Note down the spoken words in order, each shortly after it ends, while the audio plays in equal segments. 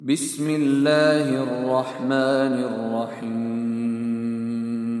بسم اللہ الرحمن الرحیم۔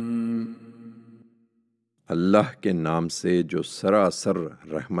 اللہ کے نام سے جو سراسر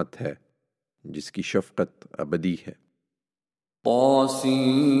رحمت ہے، جس کی شفقت ابدی ہے۔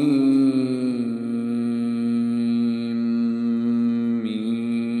 طاسیم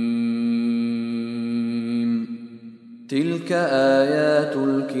تلک آیات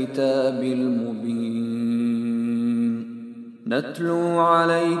الکتاب المبین نتلو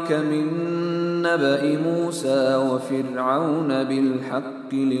علیک من نبأ موسیٰ وفرعون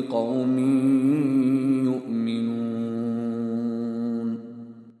بالحق لقوم یؤمنون۔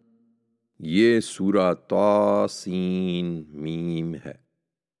 یہ سورہ طاسین میم ہے۔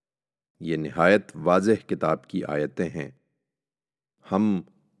 یہ نہایت واضح کتاب کی آیتیں ہیں۔ ہم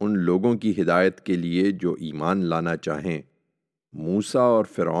ان لوگوں کی ہدایت کے لیے جو ایمان لانا چاہیں موسیٰ اور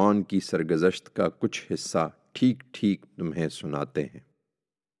فرعون کی سرگزشت کا کچھ حصہ ٹھیک ٹھیک تمہیں سناتے ہیں۔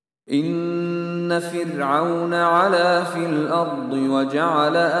 ان فرعون علا فی الارض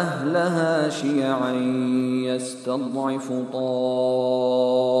وجعل اہلها شیعا يستضعف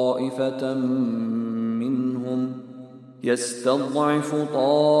طائفة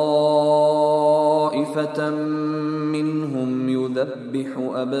منهم يذبح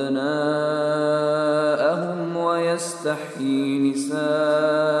ابناءهم ويستحيي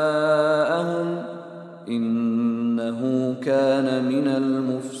نساءهم انه كان من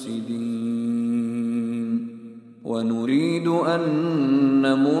المفسدين ونريد ان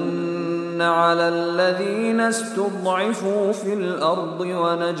نمن على الذين استضعفوا في الارض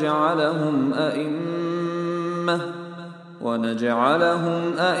ونجعلهم أئمة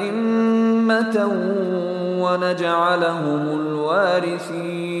ونجعلهم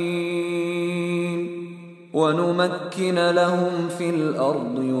الوارثين ونمكن لهم في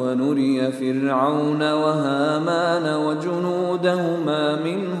الأرض ونري فرعون وهامان وجنودهما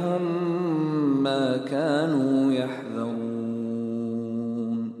منهم ما كانوا يحذرون۔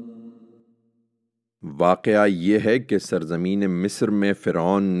 واقعہ یہ ہے کہ سرزمین مصر میں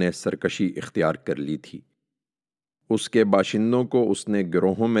فرعون نے سرکشی اختیار کر لی تھی۔ اس کے باشندوں کو اس نے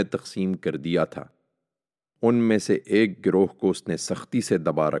گروہوں میں تقسیم کر دیا تھا۔ ان میں سے ایک گروہ کو اس نے سختی سے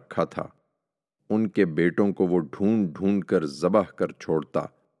دبا رکھا تھا۔ ان کے بیٹوں کو وہ ڈھونڈ ڈھونڈ کر ذبح کر چھوڑتا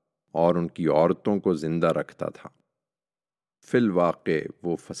اور ان کی عورتوں کو زندہ رکھتا تھا۔ فی الواقع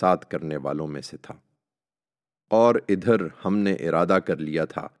وہ فساد کرنے والوں میں سے تھا۔ اور ادھر ہم نے ارادہ کر لیا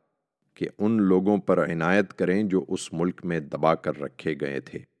تھا کہ ان لوگوں پر عنایت کریں جو اس ملک میں دبا کر رکھے گئے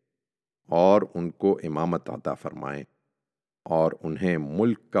تھے، اور ان کو امامت عطا فرمائیں، اور انہیں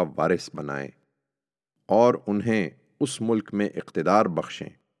ملک کا وارث بنائیں، اور انہیں اس ملک میں اقتدار بخشیں،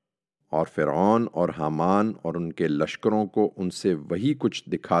 اور فرعون اور حامان اور ان کے لشکروں کو ان سے وہی کچھ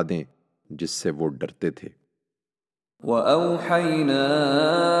دکھا دیں جس سے وہ ڈرتے تھے۔ وَأَوْحَيْنَا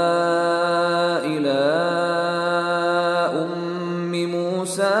إِلَىٰ أُمِّ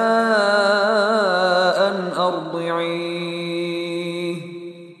مُوسَىٰ أَنْ أَرْضِعِيهِ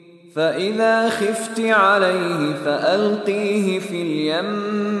فَإِذَا خِفْتِ عَلَيْهِ فَأَلْقِيهِ فِي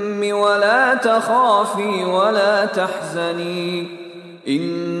الْيَمِّ وَلَا تَخَافِي وَلَا تَحْزَنِي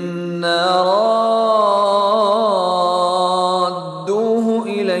إِنَّا رَادُّوهُ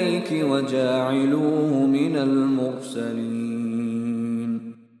إِلَيْكِ وَجَاعِلُوهُ مِنَ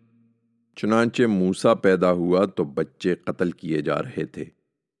الْمُرْسَلِينَ۔ چنانچہ موسیٰ پیدا ہوا تو بچے قتل کیے جا رہے تھے۔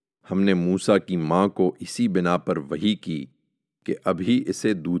 ہم نے موسیٰ کی ماں کو اسی بنا پر وحی کی کہ ابھی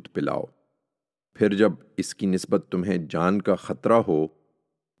اسے دودھ پلاؤ، پھر جب اس کی نسبت تمہیں جان کا خطرہ ہو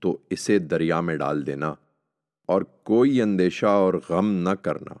تو اسے دریا میں ڈال دینا، اور کوئی اندیشہ اور غم نہ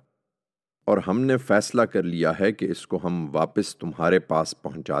کرنا، اور ہم نے فیصلہ کر لیا ہے کہ اس کو ہم واپس تمہارے پاس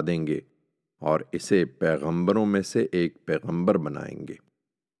پہنچا دیں گے اور اسے پیغمبروں میں سے ایک پیغمبر بنائیں گے۔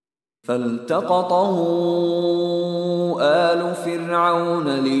 فالتقطه آل فرعون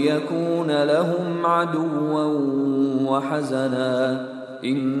ليكون لهم عدوا وحزنا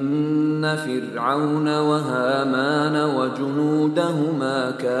إن فرعون وهامان وجنودهما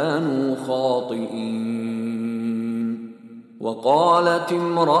كانوا خاطئين وقالت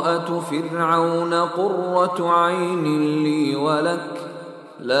امرأة فرعون قرة عين لي ولك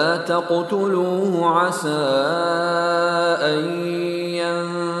لا تقتلوه عسى أن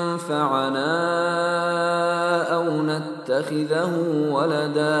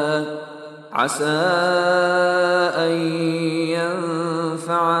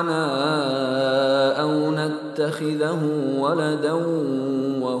ينفعنا أو نتخذه ولدا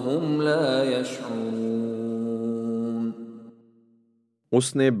وهم لا يشعرون۔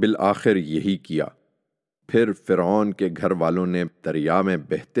 اس نے بالآخر یہی کیا۔ پھر فرعون کے گھر والوں نے دریا میں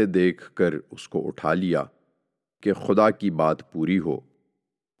بہتے دیکھ کر اس کو اٹھا لیا کہ خدا کی بات پوری ہو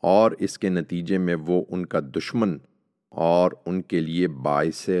اور اس کے نتیجے میں وہ ان کا دشمن اور ان کے لیے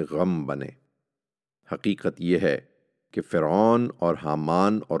باعث غم بنے۔ حقیقت یہ ہے کہ فرعون اور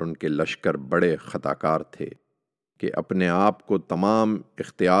حامان اور ان کے لشکر بڑے خطاکار تھے کہ اپنے آپ کو تمام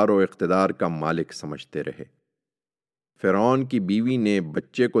اختیار و اقتدار کا مالک سمجھتے رہے۔ فرعون کی بیوی نے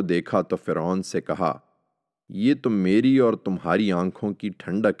بچے کو دیکھا تو فرعون سے کہا، یہ تو میری اور تمہاری آنکھوں کی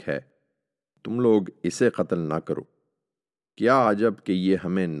ٹھنڈک ہے، تم لوگ اسے قتل نہ کرو۔ کیا عجب کہ یہ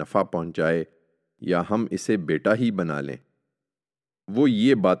ہمیں نفع پہنچائے یا ہم اسے بیٹا ہی بنا لیں۔ وہ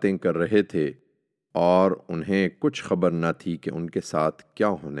یہ باتیں کر رہے تھے اور انہیں کچھ خبر نہ تھی کہ ان کے ساتھ کیا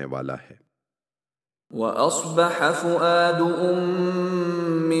ہونے والا ہے۔ وَأَصْبَحَ فُؤَادُ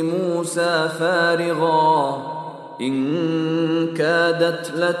أُمِّ مُوسَى فَارِغًا إِن كَادَتْ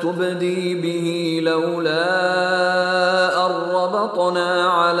لَتُبْدِي بِهِ لَوْلَا أَن رَّبَطْنَا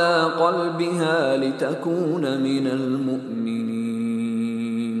عَلَىٰ قَلْبِهَا لِتَكُونَ مِنَ الْمُؤْمِنِينَ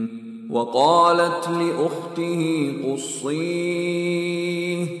وَقَالَتْ لِأُخْتِهِ قُصِّيهِ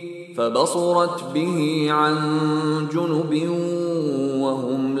فَبَصُرَتْ بِهِ عَن جُنُبٍ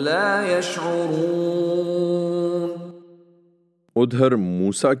وَهُمْ لَا يَشْعُرُونَ۔ ادھر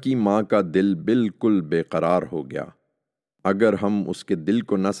موسیٰ کی ماں کا دل بالکل بے قرار ہو گیا۔ اگر ہم اس کے دل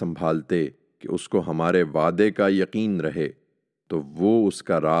کو نہ سنبھالتے کہ اس کو ہمارے وعدے کا یقین رہے تو وہ اس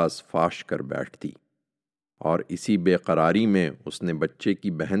کا راز فاش کر بیٹھتی، اور اسی بے قراری میں اس نے بچے کی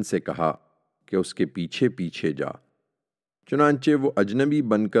بہن سے کہا کہ اس کے پیچھے پیچھے جا۔ چنانچہ وہ اجنبی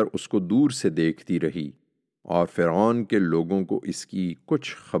بن کر اس کو دور سے دیکھتی رہی اور فرعون کے لوگوں کو اس کی کچھ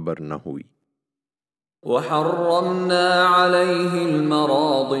خبر نہ ہوئی۔ وَحَرَّمْنَا عَلَيْهِ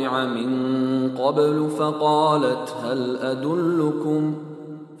الْمَرَاضِعَ مِن قَبْلُ فَقَالَتْ هَلْ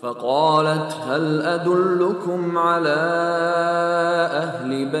أَدُلُّكُمْ عَلَىٰ أَهْلِ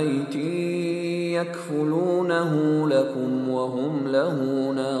بَيْتٍ يَكْفُلُونَهُ لَكُمْ وَهُمْ لَهُ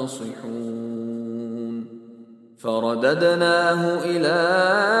نَاصِحُونَ فَرَدَدْنَاهُ إِلَىٰ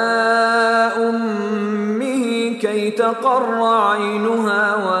أُمِّهِ كَيْ تَقَرَّ عَيْنُهَا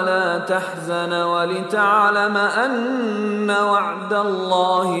وَلَا تَحْزَنَ وَلِتَعْلَمَ أَنَّ وَعْدَ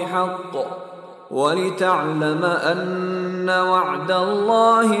اللَّهِ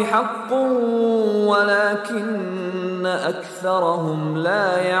حَقٌّ وَلَٰكِنَّ أَكْثَرَهُمْ لَا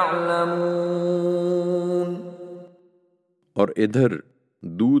يَعْلَمُونَ۔ اور ادھر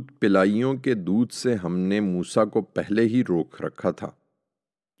دودھ پلائیوں کے دودھ سے ہم نے موسیٰ کو پہلے ہی روک رکھا تھا۔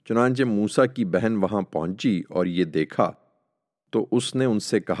 چنانچہ موسیٰ کی بہن وہاں پہنچی اور یہ دیکھا تو اس نے ان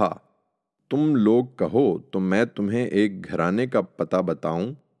سے کہا، تم لوگ کہو تو میں تمہیں ایک گھرانے کا پتہ بتاؤں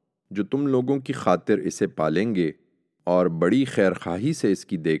جو تم لوگوں کی خاطر اسے پالیں گے اور بڑی خیرخواہی سے اس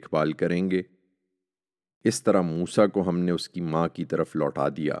کی دیکھ بھال کریں گے۔ اس طرح موسیٰ کو ہم نے اس کی ماں کی طرف لوٹا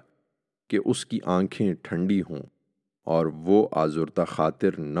دیا کہ اس کی آنکھیں ٹھنڈی ہوں اور وہ آزردہ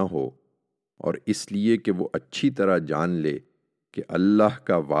خاطر نہ ہو، اور اس لیے کہ وہ اچھی طرح جان لے کہ اللہ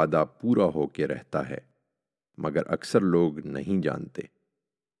کا وعدہ پورا ہو کے رہتا ہے، مگر اکثر لوگ نہیں جانتے۔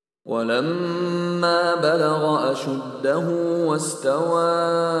 وَلَمَّا بَلَغَ أَشُدَّهُ وَاسْتَوَىٰ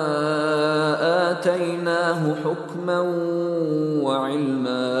آتَيْنَاهُ حُكْمًا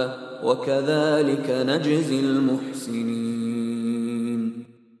وَعِلْمًا وَكَذَٰلِكَ نَجْزِي الْمُحْسِنِينَ۔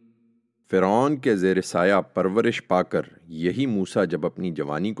 فرعون کے زیر سایہ پرورش پا کر یہی موسیٰ جب اپنی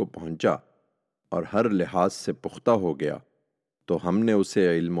جوانی کو پہنچا اور ہر لحاظ سے پختہ ہو گیا تو ہم نے اسے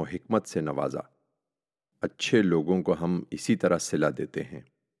علم و حکمت سے نوازا۔ اچھے لوگوں کو ہم اسی طرح صلہ دیتے ہیں۔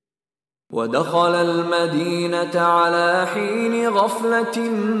 وَدَخَلَ الْمَدِينَةَ عَلَىٰ حِينِ غَفْلَةٍ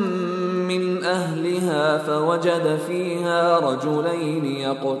مِّنْ أَهْلِهَا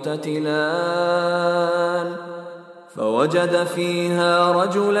فوجد فيها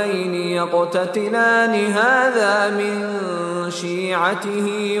رجلين يقتتلان هذا من شيعته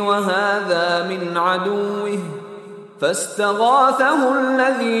وهذا من عدوه فاستغاثه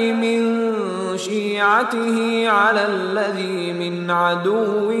الذي من شيعته على الذي من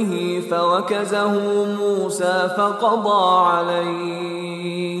عدوه فوكزه موسى فقضى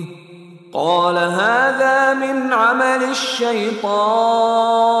عليه قال هذا من عمل الشيطان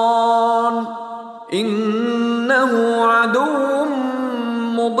إنه عدو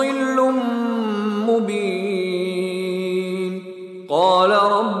مضل مبين قال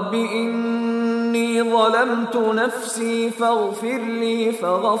رب إني ظلمت نفسي فاغفر لي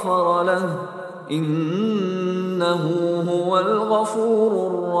فغفر له إنه هو الغفور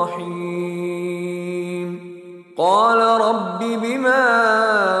الرحيم قال رب بما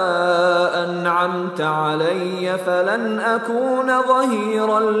أنعمت علي فلن أكون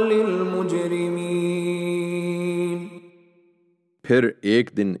ظهيرا للمجرمين۔ پھر ایک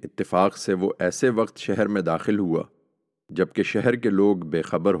دن اتفاق سے وہ ایسے وقت شہر میں داخل ہوا جبکہ شہر کے لوگ بے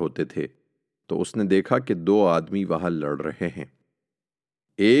خبر ہوتے تھے تو اس نے دیکھا کہ 2 آدمی وہاں لڑ رہے ہیں،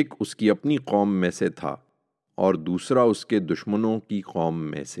 ایک اس کی اپنی قوم میں سے تھا اور دوسرا اس کے دشمنوں کی قوم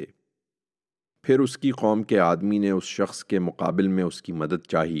میں سے۔ پھر اس کی قوم کے آدمی نے اس شخص کے مقابل میں اس کی مدد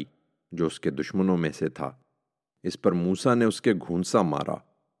چاہی جو اس کے دشمنوں میں سے تھا۔ اس پر موسیٰ نے اس کے گھونسا مارا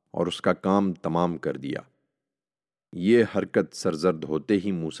اور اس کا کام تمام کر دیا۔ یہ حرکت سرزد ہوتے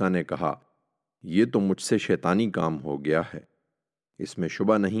ہی موسیٰ نے کہا، یہ تو مجھ سے شیطانی کام ہو گیا ہے۔ اس میں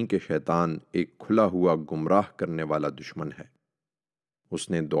شبہ نہیں کہ شیطان ایک کھلا ہوا گمراہ کرنے والا دشمن ہے۔ اس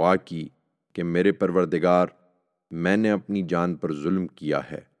نے دعا کی کہ میرے پروردگار، میں نے اپنی جان پر ظلم کیا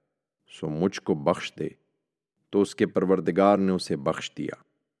ہے، سو مجھ کو بخش دے، تو اس کے پروردگار نے اسے بخش دیا۔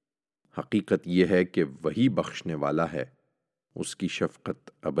 حقیقت یہ ہے کہ وہی بخشنے والا ہے، اس کی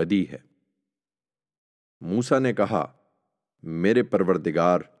شفقت ابدی ہے۔ موسیٰ نے کہا، میرے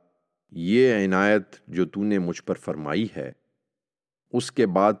پروردگار، یہ عنایت جو تو نے مجھ پر فرمائی ہے، اس کے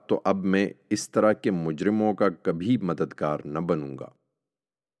بعد تو اب میں اس طرح کے مجرموں کا کبھی مددگار نہ بنوں گا۔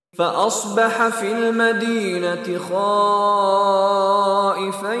 فأصبح في المدينة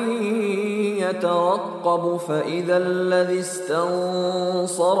خائفا يترقب فإذا الذي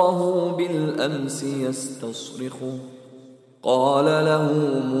استنصره بالأمس يستصرخه قال له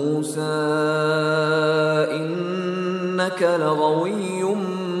موسى إنك لغوي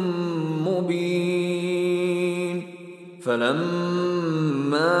مبين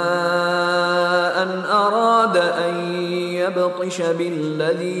فلما أن أراد أن يبطش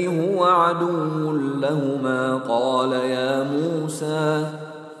بالذي هو عدو لهما قال يا موسى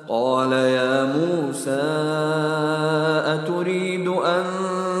أتريد أن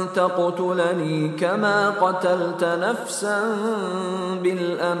تقتلني كما قتلت نفسا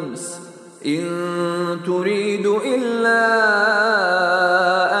بالأمس إن تريد إلا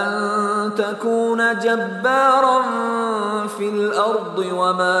أن تكون جبارا في الأرض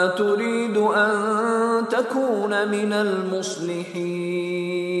وما تريد أن تكون من المصلحين۔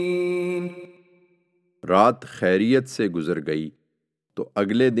 رات خیریت سے گزر گئی تو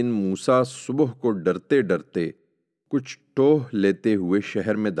اگلے دن موسیٰ صبح کو ڈرتے ڈرتے کچھ ٹوہ لیتے ہوئے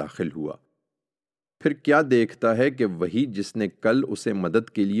شہر میں داخل ہوا۔ پھر کیا دیکھتا ہے کہ وہی جس نے کل اسے مدد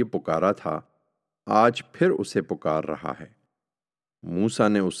کے لیے پکارا تھا آج پھر اسے پکار رہا ہے۔ موسیٰ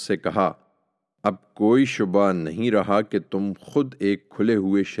نے اس سے کہا، اب کوئی شبہ نہیں رہا کہ تم خود ایک کھلے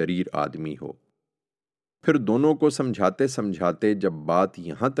ہوئے شریر آدمی ہو۔ پھر دونوں کو سمجھاتے سمجھاتے جب بات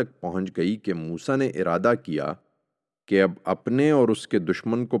یہاں تک پہنچ گئی کہ موسیٰ نے ارادہ کیا کہ اب اپنے اور اس کے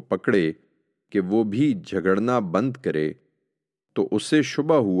دشمن کو پکڑے کہ وہ بھی جھگڑنا بند کرے، تو اسے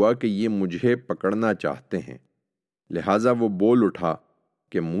شبہ ہوا کہ یہ مجھے پکڑنا چاہتے ہیں۔ لہٰذا وہ بول اٹھا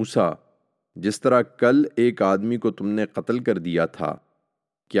کہ موسیٰ، جس طرح کل ایک آدمی کو تم نے قتل کر دیا تھا،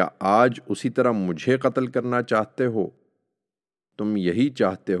 کیا آج اسی طرح مجھے قتل کرنا چاہتے ہو؟ تم یہی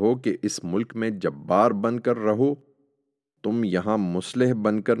چاہتے ہو کہ اس ملک میں جبار بن کر رہو، تم یہاں مصلح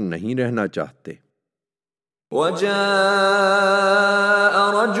بن کر نہیں رہنا چاہتے۔ وجاء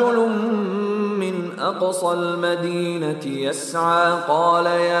رجل من أقصى المدينة يسعى قال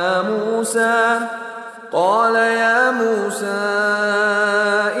يا موسى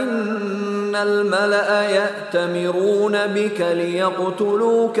إن الملأ يأتمرون بك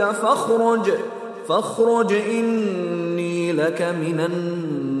ليقتلوك فاخرج إني لك من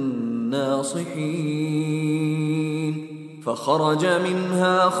الناصحين فخرج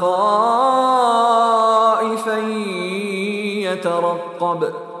منها خائفا يترقب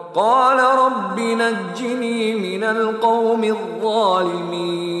قال رب نجني من القوم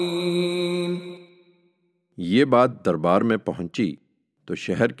الظالمين۔ یہ بات دربار میں پہنچی تو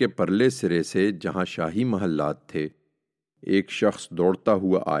شہر کے پرلے سرے سے جہاں شاہی محلات تھے ایک شخص دوڑتا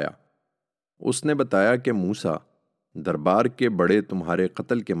ہوا آیا۔ اس نے بتایا کہ موسیٰ، دربار کے بڑے تمہارے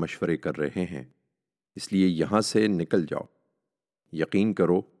قتل کے مشورے کر رہے ہیں، اس لیے یہاں سے نکل جاؤ، یقین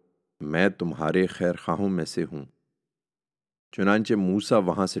کرو میں تمہارے خیر خواہوں میں سے ہوں۔ چنانچہ موسیٰ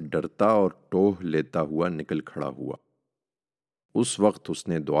وہاں سے ڈرتا اور ٹوہ لیتا ہوا نکل کھڑا ہوا۔ اس وقت اس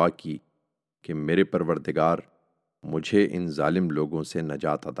نے دعا کی کہ میرے پروردگار، مجھے ان ظالم لوگوں سے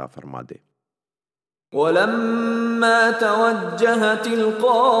نجات عطا فرما دے۔ وَلَمَّا تَوَجَّهَ تِلْقَاءَ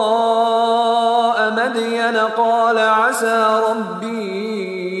مَدْيَنَ قَالَ عَسَى رَبِّي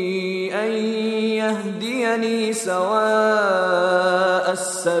أَن يَهْدِيَنِي سَوَاءَ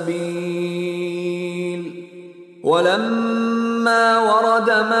السَّبِيلِ وَلَمَّا وَرَدَ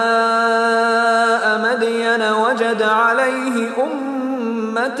مَاءَ مَدْيَنَ وَجَدَ عَلَيْهِ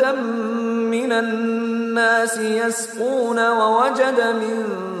أُمَّةً مِّنَ النَّاسِ يَسْقُونَ وَوَجَدَ مِن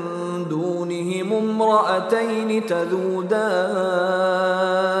دونهم امرأتين تذودان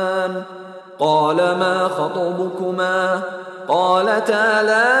قال ما خطبكما قالتا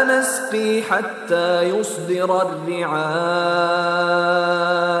لا نسقي حتى يصدر الرعاء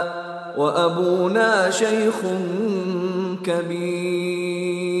وأبونا شيخ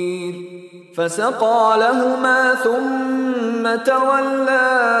كبير فسقى لهما ثم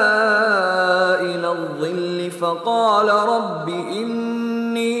تولى إلى الظل فقال رب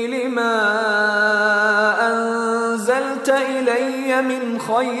إني لما أنزلت إلي من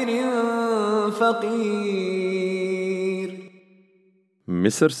خير فقير۔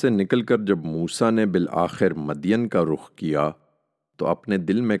 مصر سے نکل کر جب موسیٰ نے بالآخر مدین کا رخ کیا تو اپنے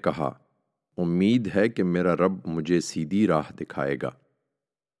دل میں کہا امید ہے کہ میرا رب مجھے سیدھی راہ دکھائے گا۔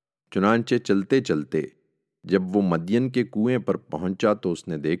 چنانچہ چلتے چلتے جب وہ مدین کے کنویں پر پہنچا تو اس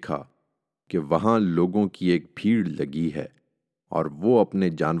نے دیکھا کہ وہاں لوگوں کی ایک بھیڑ لگی ہے اور وہ اپنے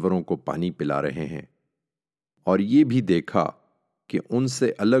جانوروں کو پانی پلا رہے ہیں، اور یہ بھی دیکھا کہ ان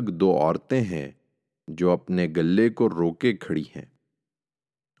سے الگ دو عورتیں ہیں جو اپنے گلے کو روکے کھڑی ہیں۔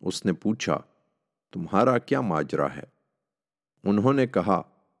 اس نے پوچھا تمہارا کیا ماجرا ہے؟ انہوں نے کہا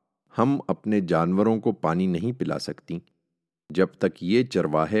ہم اپنے جانوروں کو پانی نہیں پلا سکتی جب تک یہ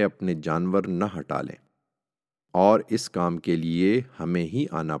چرواہے اپنے جانور نہ ہٹا لیں، اور اس کام کے لیے ہمیں ہی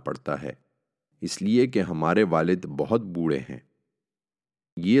آنا پڑتا ہے، اس لیے کہ ہمارے والد بہت بوڑھے ہیں۔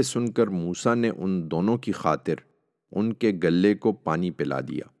 یہ سن کر موسیٰ نے ان دونوں کی خاطر ان کے گلے کو پانی پلا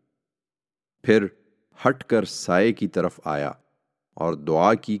دیا، پھر ہٹ کر سائے کی طرف آیا اور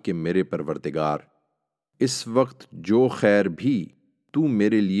دعا کی کہ میرے پروردگار، اس وقت جو خیر بھی تو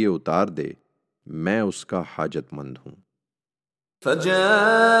میرے لیے اتار دے میں اس کا حاجت مند ہوں۔ فجاءته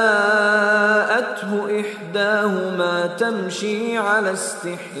إحداهما تمشي على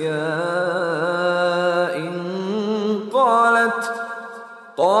استحياء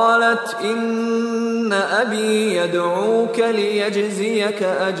قالت إن أبي يدعوك ليجزيك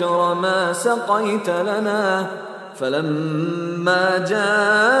أجر ما سقيت لنا فلما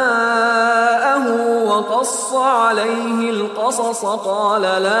جاءه وقص عليه القصص قال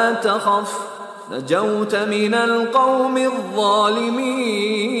لا تخف نجوت من القوم الظالمین۔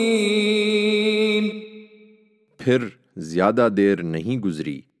 پھر زیادہ دیر نہیں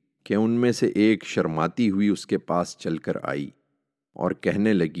گزری کہ ان میں سے ایک شرماتی ہوئی اس کے پاس چل کر آئی اور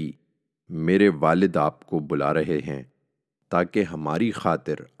کہنے لگی میرے والد آپ کو بلا رہے ہیں تاکہ ہماری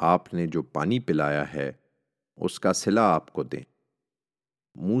خاطر آپ نے جو پانی پلایا ہے اس کا صلہ آپ کو دیں۔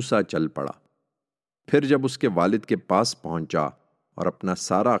 موسیٰ چل پڑا، پھر جب اس کے والد کے پاس پہنچا اور اپنا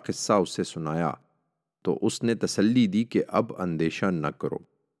سارا قصہ اسے سنایا تو اس نے تسلی دی کہ اب اندیشہ نہ کرو،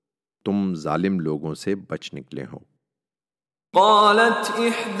 تم ظالم لوگوں سے بچ نکلے ہو۔ قالت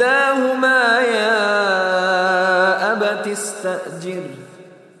احداهما يا ابت استأجر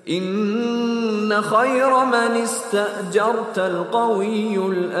ان خير من استأجرت القوي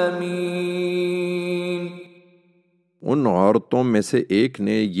الامين۔ ان عورتوں میں سے ایک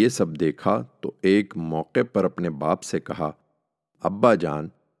نے یہ سب دیکھا تو ایک موقع پر اپنے باپ سے کہا ابا جان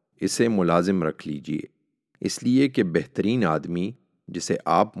اسے ملازم رکھ لیجئے، اس لیے کہ بہترین آدمی جسے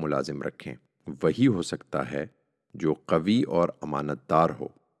آپ ملازم رکھیں وہی ہو سکتا ہے جو قوی اور امانت دار ہو۔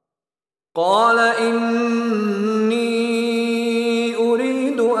 قال انی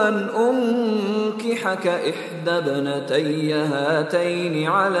اريد ان انكحك احدى ابنتي هاتين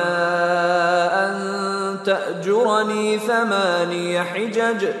على ان تأجرني 8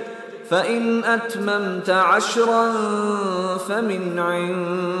 حجج فإن أتممت 10 فمن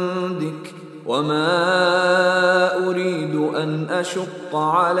عندك وما أريد أن أشق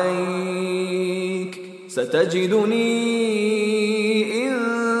عليك ستجدني إن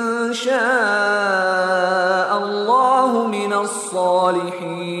شاء الله من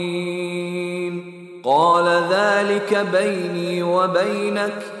الصالحين۔ قال ذلك بيني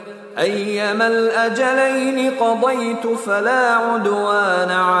وبينك أيما الأجلين قضيت فلا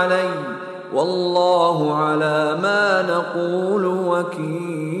عدوان علي والله على ما نقول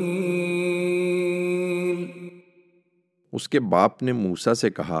وكيل۔ اس کے باپ نے موسیٰ سے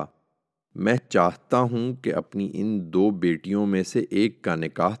کہا میں چاہتا ہوں کہ اپنی ان 2 بیٹیوں میں سے ایک کا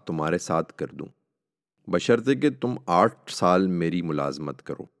نکاح تمہارے ساتھ کر دوں بشرطے کہ تم 8 سال میری ملازمت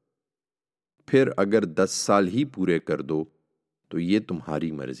کرو، پھر اگر 10 سال ہی پورے کر دو تو یہ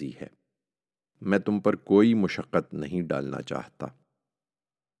تمہاری مرضی ہے، میں تم پر کوئی مشقت نہیں ڈالنا چاہتا،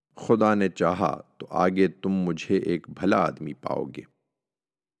 خدا نے چاہا تو آگے تم مجھے ایک بھلا آدمی پاؤ گے۔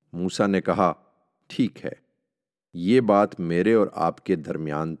 موسیٰ نے کہا ٹھیک ہے، یہ بات میرے اور آپ کے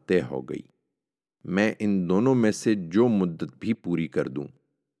درمیان طے ہو گئی، میں ان دونوں میں سے جو مدت بھی پوری کر دوں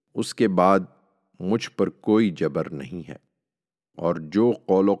اس کے بعد مجھ پر کوئی جبر نہیں ہے، اور جو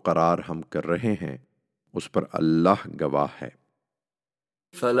قول و قرار ہم کر رہے ہیں اس پر اللہ گواہ ہے۔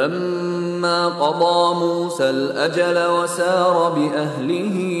 فلما قضى موسى الأجل وسار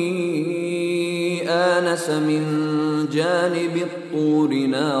بأهله آنس من جانب الطور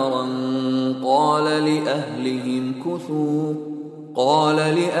نارا قال لأهلهم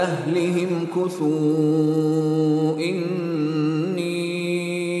كثوا إني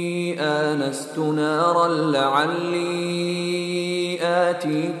آنست نارا لعلي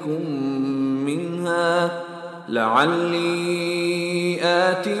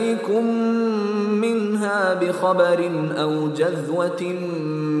آتيكم منها بخبر أو جذوة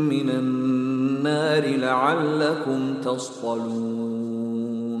من النار لعلكم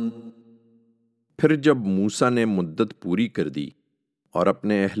تصطلون۔ پھر جب موسیٰ نے مدت پوری کر دی اور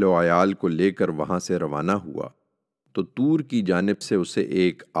اپنے اہل و عیال کو لے کر وہاں سے روانہ ہوا تو طور کی جانب سے اسے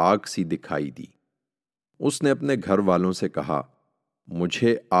ایک آگ سی دکھائی دی۔ اس نے اپنے گھر والوں سے کہا،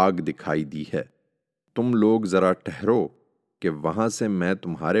 مجھے آگ دکھائی دی ہے، تم لوگ ذرا ٹھہرو کہ وہاں سے میں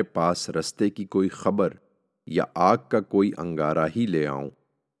تمہارے پاس رستے کی کوئی خبر یا آگ کا کوئی انگارہ ہی لے آؤں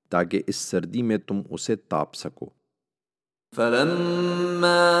تاکہ اس سردی میں تم اسے تاپ سکو۔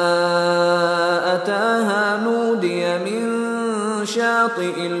 فلما أتاها نودي من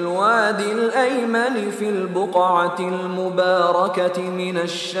شاطئ الوادي الأيمن في البقعة المباركة من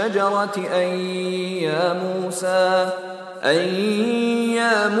الشجرة أن يا موسى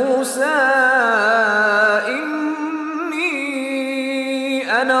إني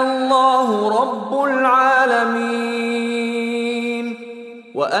أنا الله رب العالمين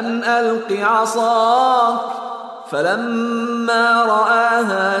وأن ألق عصاك فلما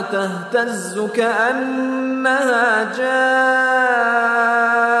رآها تهتز كأنها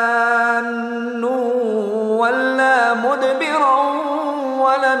جان ولا مدبرا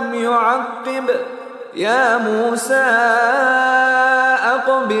ولم يعقب يا موسى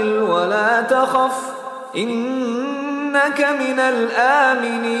أقبل ولا تخف إنك من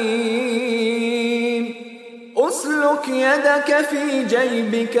الآمنين اسلك يدك في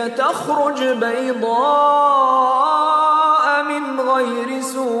جيبك تخرج بيضاء من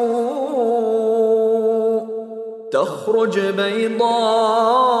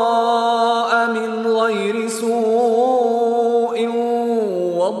غير سوء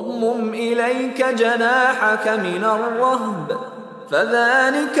واضمم إليك جناحك من الرهب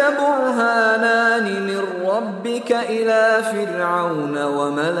فذلك برهانان من ربك إلى فرعون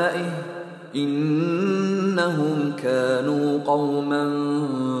وملئه إنهم كانوا قوما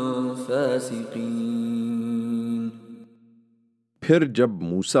فاسقين۔ پھر جب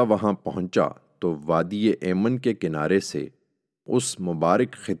موسیٰ وہاں پہنچا تو وادی ایمن کے کنارے سے اس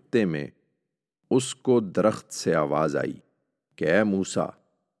مبارک خطے میں اس کو درخت سے آواز آئی کہ اے موسیٰ،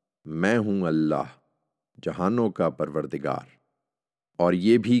 میں ہوں اللہ جہانوں کا پروردگار، اور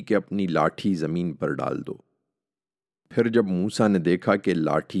یہ بھی کہ اپنی لاٹھی زمین پر ڈال دو۔ پھر جب موسیٰ نے دیکھا کہ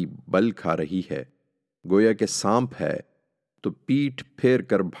لاٹھی بل کھا رہی ہے گویا کہ سانپ ہے تو پیٹھ پھیر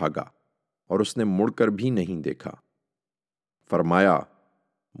کر بھاگا اور اس نے مڑ کر بھی نہیں دیکھا۔ فرمایا،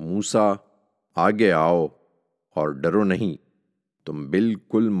 موسیٰ آگے آؤ اور ڈرو نہیں، تم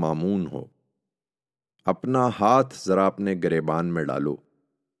بالکل مامون ہو۔ اپنا ہاتھ ذرا اپنے گریبان میں ڈالو،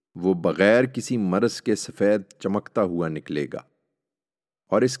 وہ بغیر کسی مرض کے سفید چمکتا ہوا نکلے گا،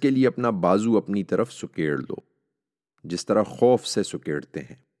 اور اس کے لیے اپنا بازو اپنی طرف سکیڑ دو جس طرح خوف سے سکیڑتے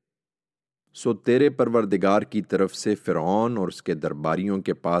ہیں۔ سو تیرے پروردگار کی طرف سے فرعون اور اس کے درباریوں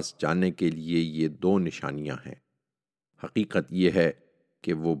کے پاس جانے کے لیے یہ دو نشانیاں ہیں۔ حقیقت یہ ہے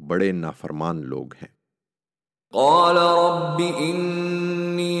کہ وہ بڑے نافرمان لوگ ہیں۔ قال رب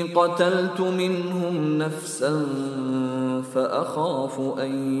انی قتلت منهم نفسا فأخاف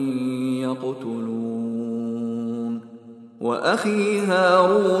ان يقتلون وأخي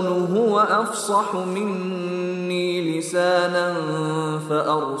هارون هو أفصح مني لسانا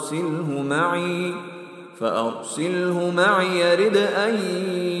فأرسله معي يرد أن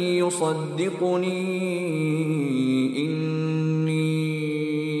يصدقني إني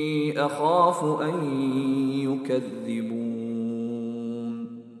أخاف أن يكذبون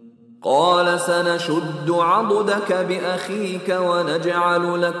قال سنشد عضدك بأخيك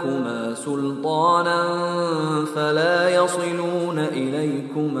ونجعل لكما سلطانا فلا يصلون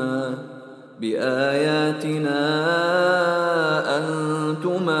إليكما بآياتنا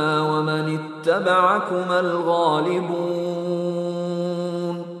أنتما ومن اتبعكما الغالبون۔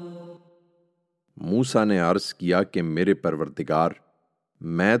 موسیٰ نے عرض کیا کہ میرے پروردگار،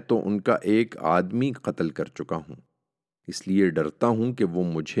 میں تو ان کا ایک آدمی قتل کر چکا ہوں، اس لیے ڈرتا ہوں کہ وہ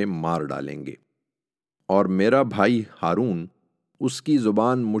مجھے مار ڈالیں گے، اور میرا بھائی ہارون، اس کی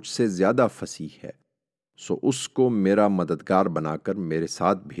زبان مجھ سے زیادہ فصیح ہے، سو اس کو میرا مددگار بنا کر میرے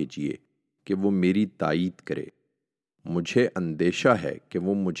ساتھ بھیجیے کہ وہ میری تائید کرے، مجھے اندیشہ ہے کہ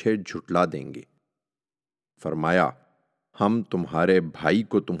وہ مجھے جھٹلا دیں گے۔ فرمایا، ہم تمہارے بھائی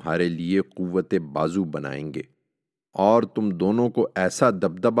کو تمہارے لیے قوت بازو بنائیں گے اور تم دونوں کو ایسا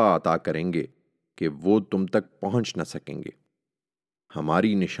دبدبہ عطا کریں گے کہ وہ تم تک پہنچ نہ سکیں گے۔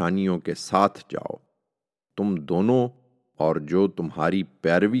 ہماری نشانیوں کے ساتھ جاؤ، تم دونوں اور جو تمہاری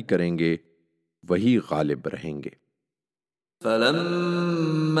پیروی کریں گے وہی غالب رہیں گے۔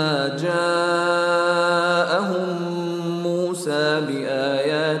 فلما جاءهم موسى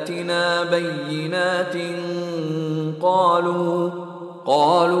بآياتنا بينات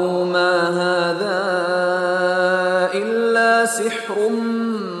قالوا ما هذا إلا سحر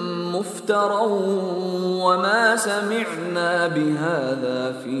مفترى وما سمعنا بهذا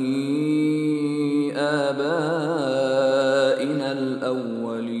في آبائنا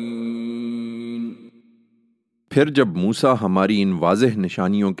الأولين۔ پھر جب موسیٰ ہماری ان واضح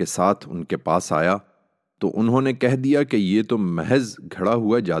نشانیوں کے ساتھ ان کے پاس آیا تو انہوں نے کہہ دیا کہ یہ تو محض گھڑا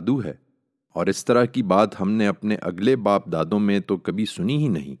ہوا جادو ہے، اور اس طرح کی بات ہم نے اپنے اگلے باپ دادوں میں تو کبھی سنی ہی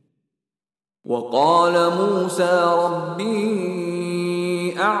نہیں۔ وقال موسى ربي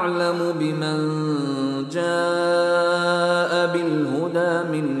أعلم بمن جاء بالهدى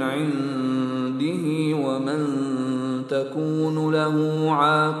من عنده ومن تكون له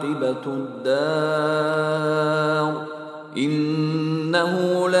عاقبة الدار إنه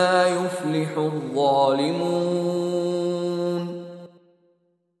لا يفلح الظالمون۔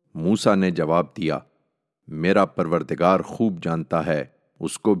 موسیٰ نے جواب دیا، میرا پروردگار خوب جانتا ہے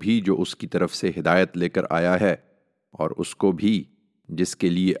اس کو بھی جو اس کی طرف سے ہدایت لے کر آیا ہے، اور اس کو بھی جس کے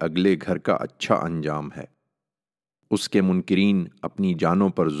لیے اگلے گھر کا اچھا انجام ہے۔ اس کے منکرین اپنی جانوں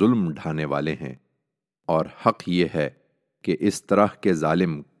پر ظلم ڈھانے والے ہیں، اور حق یہ ہے کہ اس طرح کے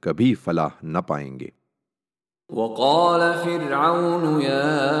ظالم کبھی فلاح نہ پائیں گے۔ وقال فرعون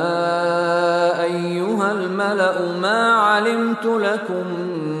يا أيها الملأ ما علمت لكم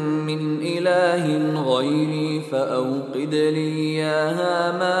من إله غيري فأوقد لي يا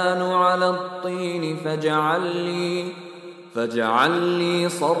هامان على الطين فاجعل لي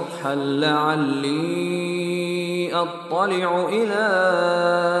صرحا لعلي أطلع إلى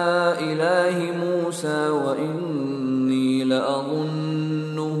إله موسى وإني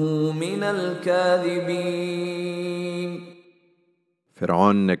لأظنه من الكاذبين۔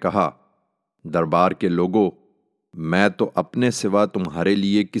 فرعون نے کہا، دربار کے لوگوں، میں تو اپنے سوا تمہارے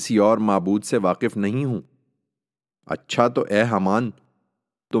لیے کسی اور معبود سے واقف نہیں ہوں۔ اچھا تو اے حامان،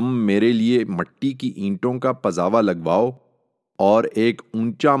 تم میرے لیے مٹی کی اینٹوں کا پزاوا لگواؤ اور ایک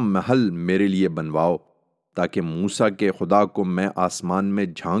اونچا محل میرے لیے بنواؤ تاکہ موسیٰ کے خدا کو میں آسمان میں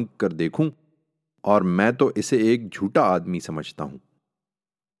جھانک کر دیکھوں، اور میں تو اسے ایک جھوٹا آدمی سمجھتا ہوں۔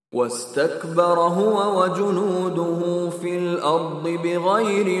 واستكبر هو وجنوده في الأرض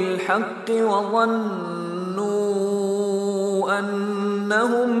بغير الحق وظنوا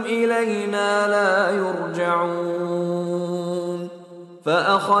أنهم إلينا لا يرجعون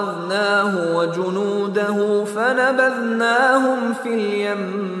فأخذناه وجنوده فنبذناهم في اليم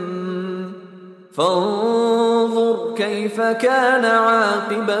فانظر كيف كان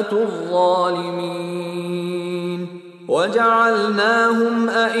عاقبة الظالمين وجعلناهم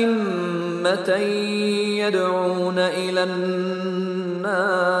أئمة يدعون إلى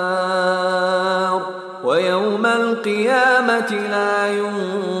النار ويوم القيامة لا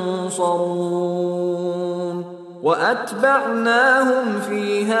ينصرون وأتبعناهم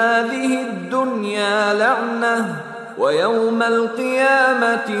في هذه الدنيا لعنة ويوم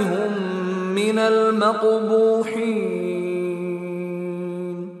القيامة هم من المقبوحين۔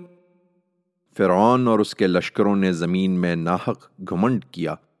 فرعون اور اس کے لشکروں نے زمین میں ناحق گھمنڈ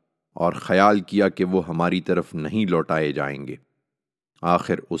کیا اور خیال کیا کہ وہ ہماری طرف نہیں لوٹائے جائیں گے۔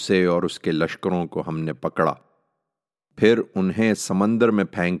 آخر اسے اور اس کے لشکروں کو ہم نے پکڑا، پھر انہیں سمندر میں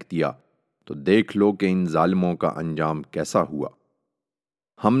پھینک دیا، تو دیکھ لو کہ ان ظالموں کا انجام کیسا ہوا۔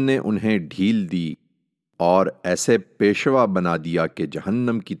 ہم نے انہیں ڈھیل دی اور ایسے پیشوا بنا دیا کہ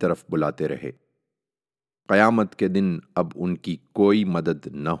جہنم کی طرف بلاتے رہے۔ قیامت کے دن اب ان کی کوئی مدد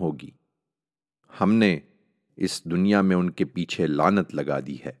نہ ہوگی۔ ہم نے اس دنیا میں ان کے پیچھے لعنت لگا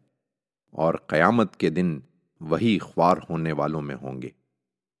دی ہے، اور قیامت کے دن وہی خوار ہونے والوں میں ہوں گے۔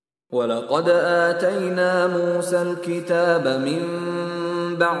 وَلَقَدْ آتَيْنَا مُوسَى الْكِتَابَ مِن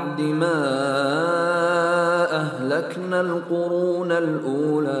بَعْدِ مَا أَهْلَكْنَا الْقُرُونَ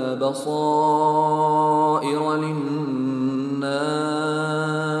الْأُولَى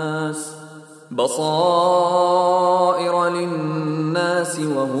بَصَائِرَ لِلنَّاسِ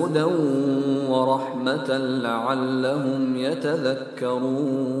وَهُدًى وَرَحْمَةً لَعَلَّهُمْ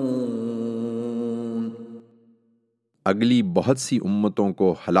يَتَذَكَّرُونَ۔ اگلی بہت سی امتوں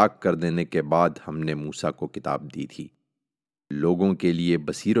کو ہلاک کر دینے کے بعد ہم نے موسیٰ کو کتاب دی تھی، لوگوں کے لیے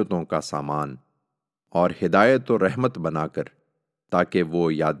بصیرتوں کا سامان اور ہدایت و رحمت بنا کر، تاکہ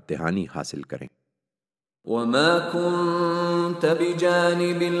وہ یاد دہانی حاصل کریں۔ وما كنت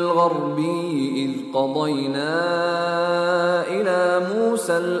بجانب الغربي إذ قضينا إلى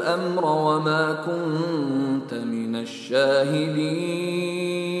موسى الأمر وما كنت من الشاهدين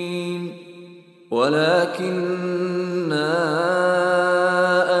ولكننا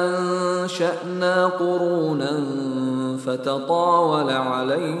أنشأنا قرونا فتطاول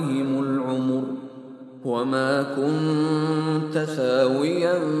عليهم العمر وما كنت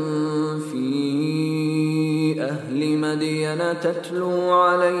ثاويا في أهل مدين تتلو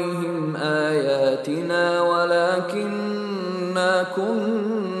عليهم آياتنا ولكننا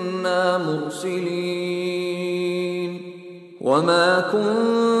كنا مرسلين وما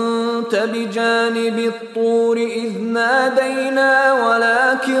كنت بجانب الطور إذ نادينا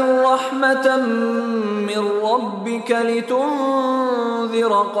ولكن رحمة من ربك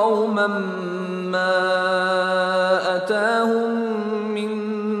لتنذر قوما ما أتاهم من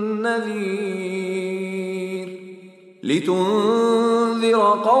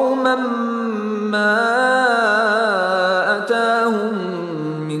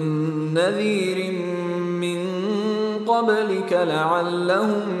نذير من قبلك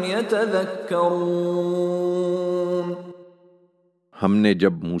لعلهم يتذكرون۔ ہم نے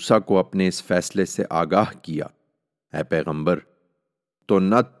جب موسیٰ کو اپنے اس فیصلے سے آگاہ کیا، اے پیغمبر، تو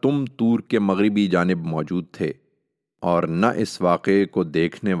نہ تم طور کے مغربی جانب موجود تھے اور نہ اس واقعے کو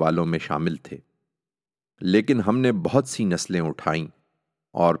دیکھنے والوں میں شامل تھے، لیکن ہم نے بہت سی نسلیں اٹھائیں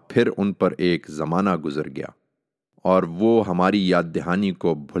اور پھر ان پر ایک زمانہ گزر گیا اور وہ ہماری یاد دہانی کو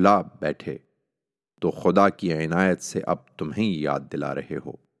بھلا بیٹھے، تو خدا کی عنایت سے اب تمہیں یاد دلا رہے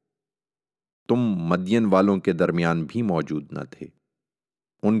ہو۔ تم مدین والوں کے درمیان بھی موجود نہ تھے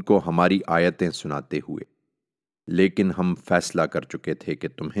ان کو ہماری آیتیں سناتے ہوئے، لیکن ہم فیصلہ کر چکے تھے کہ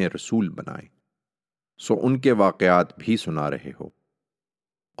تمہیں رسول بنائیں، سو ان کے واقعات بھی سنا رہے ہو۔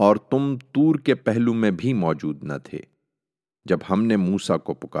 اور تم طور کے پہلو میں بھی موجود نہ تھے جب ہم نے موسیٰ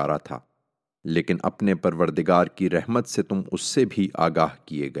کو پکارا تھا، لیکن اپنے پروردگار کی رحمت سے تم اس سے بھی آگاہ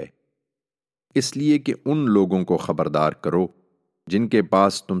کیے گئے، اس لیے کہ ان لوگوں کو خبردار کرو جن کے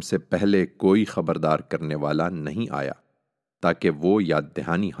پاس تم سے پہلے کوئی خبردار کرنے والا نہیں آیا، تاکہ وہ یاد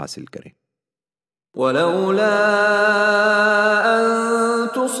دہانی حاصل کریں۔ وَلَوْلَا أَن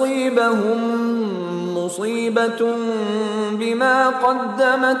تُصِيبَهُم مُّصِيبَةٌ بِمَا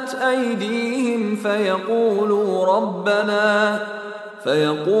قَدَّمَتْ أَيْدِيهِمْ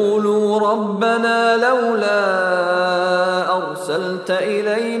فَيَقُولُوا رَبَّنَا لَوْلَا أَرْسَلْتَ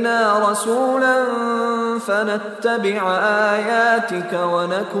إِلَيْنَا رَسُولًا فَنَتَّبِعَ آيَاتِكَ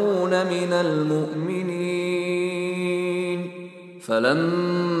وَنَكُونَ مِنَ الْمُؤْمِنِينَ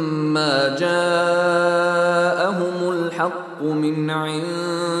فَلَمَّا جَاءَهُمُ الْحَقُّ مِنْ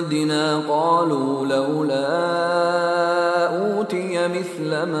عِنْدِنَا قَالُوا لَوْلَا أُوتِيَ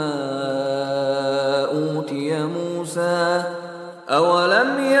مِثْلَ مَا أُوتِيَ مُوسَى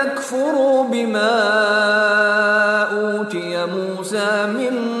أَوَلَمْ يَكْفُرُوا بِمَا أُوتِيَ مُوسَى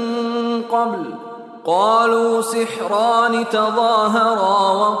مِنْ قَبْلُ قَالُوا سِحْرَانِ تَظَاهَرَا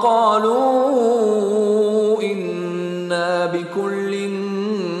وَقَالُوا إِنَّا بِكُلٍّ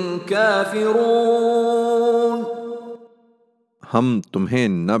كَافِرُونَ۔ ہم تمہیں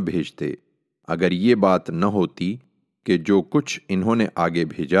نہ بھیجتے اگر یہ بات نہ ہوتی کہ جو کچھ انہوں نے آگے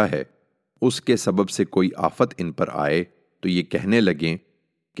بھیجا ہے اس کے سبب سے کوئی آفت ان پر آئے تو یہ کہنے لگیں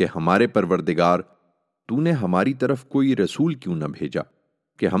کہ ہمارے پروردگار، تو نے ہماری طرف کوئی رسول کیوں نہ بھیجا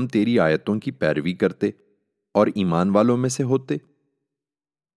کہ ہم تیری آیتوں کی پیروی کرتے اور ایمان والوں میں سے ہوتے۔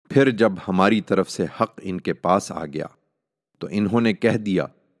 پھر جب ہماری طرف سے حق ان کے پاس آ گیا تو انہوں نے کہہ دیا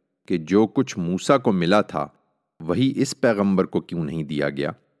کہ جو کچھ موسیٰ کو ملا تھا وہی اس پیغمبر کو کیوں نہیں دیا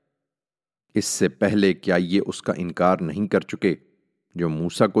گیا؟ اس سے پہلے کیا یہ اس کا انکار نہیں کر چکے جو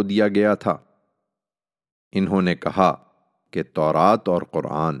موسیٰ کو دیا گیا تھا؟ انہوں نے کہا کہ تورات اور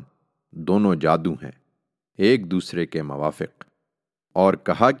قرآن دونوں جادو ہیں، ایک دوسرے کے موافق، اور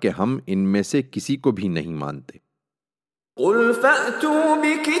کہا کہ ہم ان میں سے کسی کو بھی نہیں مانتے۔ قُلْ فَأْتُوا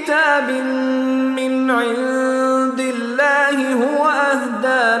بِكِتَابٍ مِّنْ عِندِ اللَّهِ هُوَ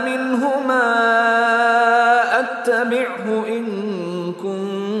أَهْدَىٰ مِنْهُمَا أَتَّبِعْهُ إِن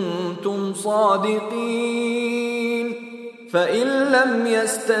كُنتُمْ صَادِقِينَ فَإِن لَّمْ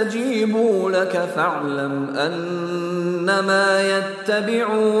يَسْتَجِيبُوا لَكَ فَاعْلَمْ أَنَّمَا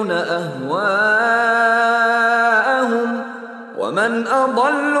يَتَّبِعُونَ أَهْوَاءَهُمْ وَمَنْ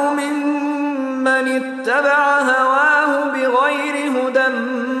أَضَلُّ مِمَّنِ اتَّبَعَ هَوَاهُ بِغَيْرِ هُدًى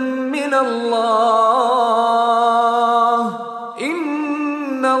مِّنَ اللَّهِ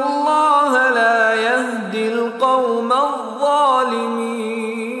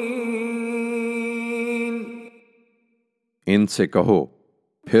ان سے کہو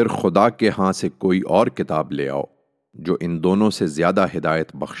پھر خدا کے ہاں سے کوئی اور کتاب لے آؤ جو ان دونوں سے زیادہ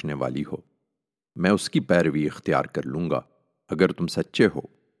ہدایت بخشنے والی ہو، میں اس کی پیروی اختیار کر لوں گا اگر تم سچے ہو۔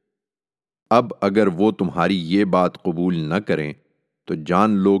 اب اگر وہ تمہاری یہ بات قبول نہ کریں تو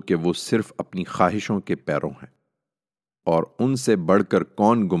جان لو کہ وہ صرف اپنی خواہشوں کے پیروں ہیں، اور ان سے بڑھ کر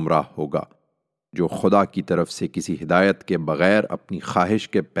کون گمراہ ہوگا جو خدا کی طرف سے کسی ہدایت کے بغیر اپنی خواہش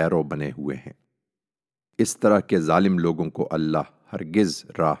کے پیرو بنے ہوئے ہیں۔ اس طرح کے ظالم لوگوں کو اللہ ہرگز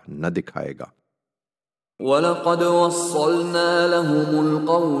راہ نہ دکھائے گا۔ وَلَقَدْ وَصَّلْنَا لَهُمُ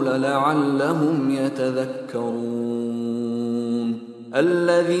الْقَوْلَ لَعَلَّهُمْ يَتَذَكَّرُونَ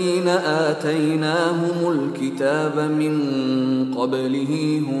الَّذِينَ آتَيْنَاهُمُ الْكِتَابَ مِنْ قَبْلِهِ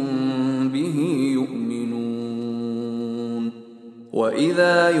هُمْ بِهِ يُؤْمِنُونَ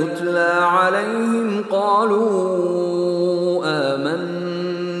وَإِذَا يُتْلَى عَلَيْهِمْ قَالُوا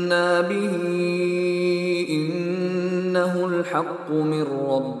آمَنَّا بِهِ إِنَّهُ الْحَقُّ مِنْ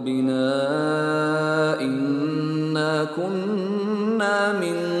رَبِّنَا إِنَّا كُنَّا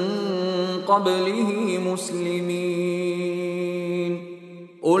مِنْ قَبْلِهِ مُسْلِمِينَ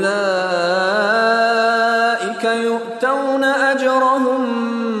أُولَئِكَ يُؤْتَوْنَ أَجْرَهُمْ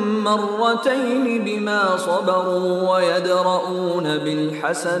مرتين بما صبروا ويدرؤون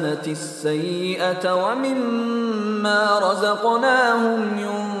بالحسنة السيئة ومما رزقناهم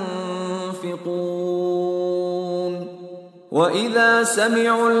ينفقون وإذا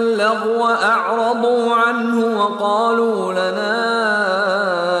سمعوا اللغو أعرضوا عنه وقالوا لنا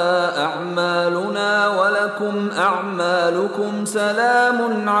أعمالنا ولكم أعمالكم سلام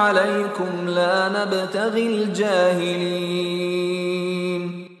عليكم لا نبتغي الجاهلين۔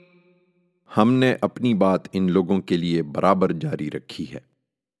 ہم نے اپنی بات ان لوگوں کے لیے برابر جاری رکھی ہے،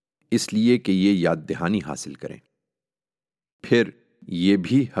 اس لیے کہ یہ یاد دہانی حاصل کریں۔ پھر یہ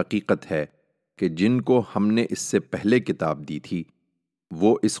بھی حقیقت ہے کہ جن کو ہم نے اس سے پہلے کتاب دی تھی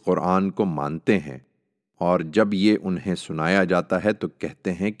وہ اس قرآن کو مانتے ہیں، اور جب یہ انہیں سنایا جاتا ہے تو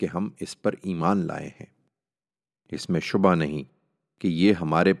کہتے ہیں کہ ہم اس پر ایمان لائے ہیں۔ اس میں شبہ نہیں کہ یہ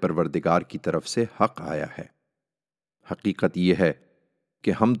ہمارے پروردگار کی طرف سے حق آیا ہے۔ حقیقت یہ ہے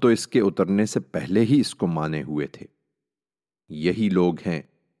کہ ہم تو اس کے اترنے سے پہلے ہی اس کو مانے ہوئے تھے۔ یہی لوگ ہیں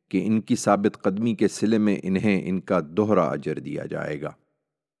کہ ان کی ثابت قدمی کے صلے میں انہیں ان کا دوہرا اجر دیا جائے گا۔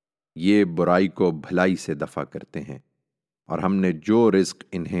 یہ برائی کو بھلائی سے دفع کرتے ہیں، اور ہم نے جو رزق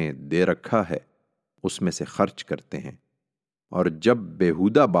انہیں دے رکھا ہے اس میں سے خرچ کرتے ہیں، اور جب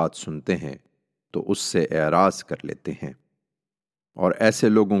بیہودہ بات سنتے ہیں تو اس سے اعراض کر لیتے ہیں، اور ایسے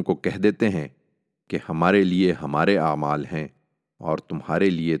لوگوں کو کہہ دیتے ہیں کہ ہمارے لیے ہمارے اعمال ہیں اور تمہارے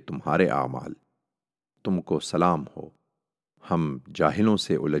لیے تمہارے اعمال، تم کو سلام ہو، ہم جاہلوں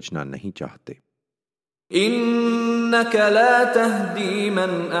سے الجھنا نہیں چاہتے۔ إنك لا تهدي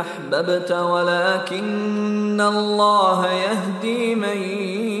من أحببت ولكن الله يهدي من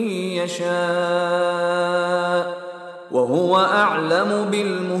يشاء وهو أعلم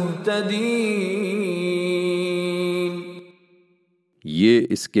بالمهتدين۔ یہ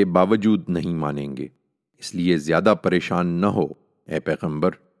اس کے باوجود نہیں مانیں گے، اس لیے زیادہ پریشان نہ ہو اے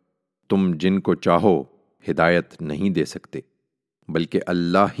پیغمبر، تم جن کو چاہو ہدایت نہیں دے سکتے، بلکہ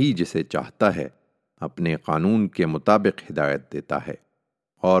اللہ ہی جسے چاہتا ہے اپنے قانون کے مطابق ہدایت دیتا ہے،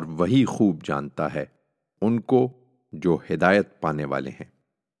 اور وہی خوب جانتا ہے ان کو جو ہدایت پانے والے ہیں۔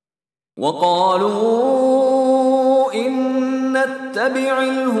 وَقَالُوا إِن نَّتَّبِعِ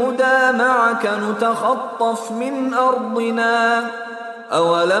الْهُدَى مَعَكَ نُتَخَطَّفْ مِنْ أَرْضِنَا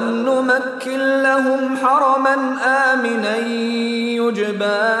أَوَلَمْ نُمَكِّنْ لَهُمْ حَرَمًا آمِنًا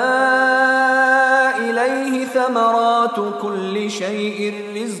يُجْبَى إِلَيْهِ ثَمَرَاتُ كُلِّ شَيْءٍ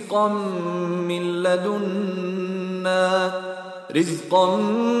رِزْقًا مِّن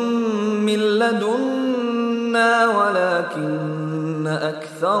لَّدُنَّا وَلَكِنَّ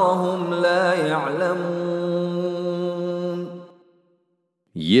أَكْثَرَهُمْ لَا يَعْلَمُونَ۔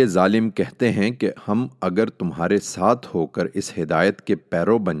 یہ ظالم کہتے ہیں کہ ہم اگر تمہارے ساتھ ہو کر اس ہدایت کے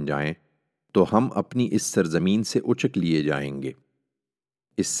پیرو بن جائیں تو ہم اپنی اس سرزمین سے اچک لیے جائیں گے۔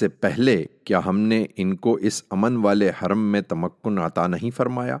 اس سے پہلے کیا ہم نے ان کو اس امن والے حرم میں تمکن عطا نہیں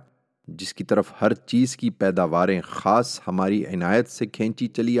فرمایا جس کی طرف ہر چیز کی پیداواریں خاص ہماری عنایت سے کھینچی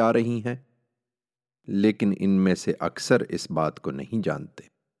چلی آ رہی ہیں؟ لیکن ان میں سے اکثر اس بات کو نہیں جانتے۔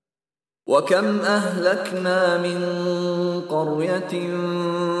 وَكَمْ أَهْلَكْنَا مِن قَرْيَةٍ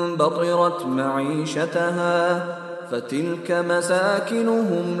بَطِرَتْ مَعِيشَتَهَا فَتِلْكَ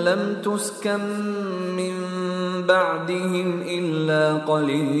مَسَاكِنُهُمْ لَمْ تُسْكَن مِّن بَعْدِهِمْ إِلَّا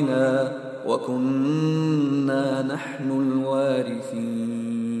قَلِيلًا وَكُنَّا نَحْنُ الْوَارِثِينَ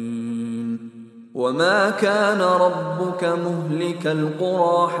وَمَا كَانَ رَبُّكَ مُهْلِكَ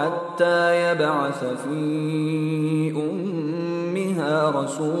الْقُرَى حَتَّى يَبْعَثَ فِي فيها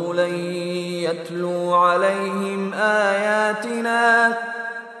رسولا يتلو عليهم آياتنا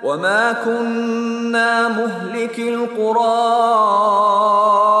وما كنا مهلك القرى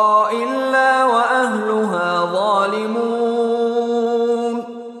إلا وأهلها ظالمون۔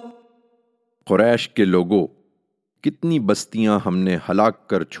 قریش کے لوگوں، کتنی بستیاں ہم نے ہلاک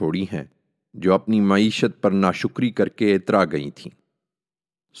کر چھوڑی ہیں جو اپنی معیشت پر ناشکری کر کے اترا گئی تھیں،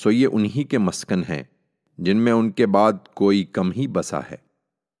 سو یہ انہی کے مسکن ہیں جن میں ان کے بعد کوئی کم ہی بسا ہے،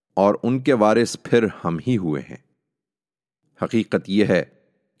 اور ان کے وارث پھر ہم ہی ہوئے ہیں۔ حقیقت یہ ہے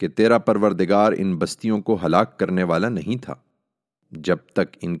کہ تیرا پروردگار ان بستیوں کو ہلاک کرنے والا نہیں تھا جب تک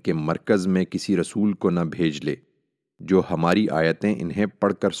ان کے مرکز میں کسی رسول کو نہ بھیج لے جو ہماری آیتیں انہیں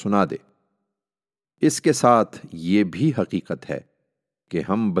پڑھ کر سنا دے۔ اس کے ساتھ یہ بھی حقیقت ہے کہ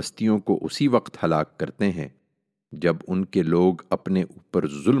ہم بستیوں کو اسی وقت ہلاک کرتے ہیں جب ان کے لوگ اپنے اوپر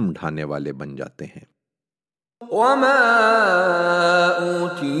ظلم ڈھانے والے بن جاتے ہیں۔ وَمَا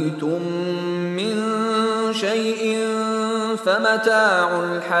أُوتِيتُم مِّن شَيْءٍ فَمَتَاعُ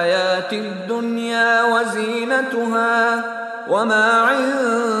الْحَيَاةِ الدُّنْيَا وَزِينَتُهَا وَمَا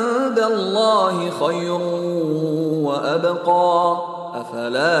عِندَ اللَّهِ خَيْرٌ وَأَبْقَىٰ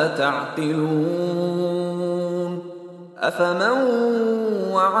أَفَلَا تَعْقِلُونَ۔ أَفَمَن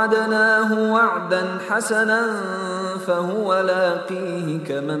وَعَدْنَاهُ وَعْدًا حَسَنًا فَهُوَ لَاقِيهِ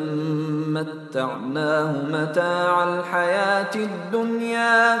كَمَن مَّتَّعْنَاهُ مَتَاعَ الْحَيَاةِ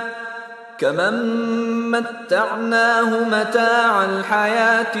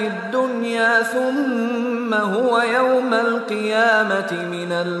الدُّنْيَا ثُمَّ هُوَ يَوْمَ الْقِيَامَةِ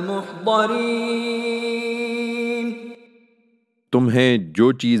مِنَ الْمُحْضَرِينَ۔ تمہیں جو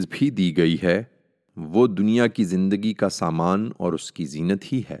چیز بھی دی گئی ہے وہ دنیا کی زندگی کا سامان اور اس کی زینت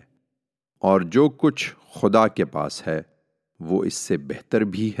ہی ہے، اور جو کچھ خدا کے پاس ہے وہ اس سے بہتر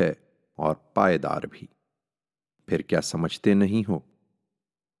بھی ہے اور پائیدار بھی۔ پھر کیا سمجھتے نہیں ہو؟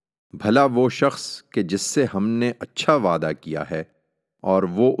 بھلا وہ شخص کہ جس سے ہم نے اچھا وعدہ کیا ہے اور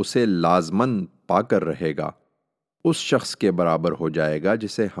وہ اسے لازماً پا کر رہے گا، اس شخص کے برابر ہو جائے گا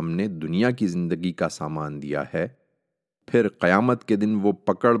جسے ہم نے دنیا کی زندگی کا سامان دیا ہے، پھر قیامت کے دن وہ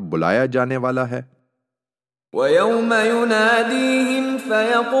پکڑ بلایا جانے والا ہے۔ وَيَوْمَ يُنَادِيهِمْ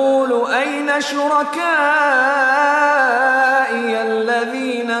فَيَقُولُ أَيْنَ شُرَكَائِيَ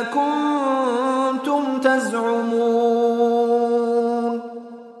الَّذِينَ كُنتُمْ تَزْعُمُونَ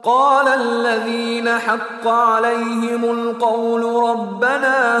قَالَ الَّذِينَ حَقَّ عَلَيْهِمُ الْقَوْلُ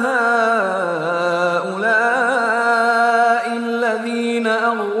رَبَّنَا هَؤُلَاءِ الَّذِينَ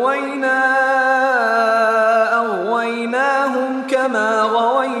أَغْوَيْنَاهُمْ كَمَا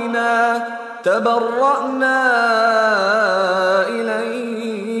غَوَيْنَا تبرأنا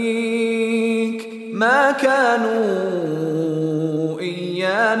إليك ما كانوا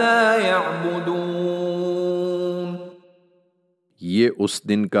إيانا يعبدون۔ یہ اس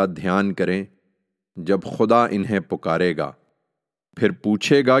دن کا دھیان کریں جب خدا انہیں پکارے گا، پھر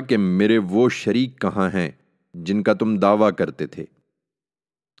پوچھے گا کہ میرے وہ شریک کہاں ہیں جن کا تم دعویٰ کرتے تھے۔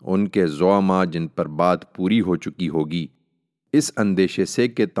 ان کے زعماء جن پر بات پوری ہو چکی ہوگی، اس اندیشے سے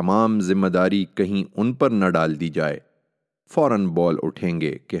کہ تمام ذمہ داری کہیں ان پر نہ ڈال دی جائے، فوراً بول اٹھیں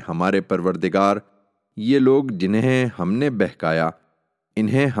گے کہ ہمارے پروردگار، یہ لوگ جنہیں ہم نے بہکایا،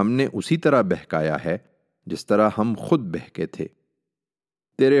 انہیں ہم نے اسی طرح بہکایا ہے جس طرح ہم خود بہکے تھے۔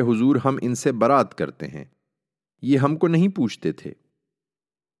 تیرے حضور ہم ان سے برات کرتے ہیں، یہ ہم کو نہیں پوچھتے تھے۔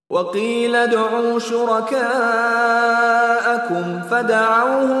 وَقِيلَ ادْعُوا شُرَكَاءَكُمْ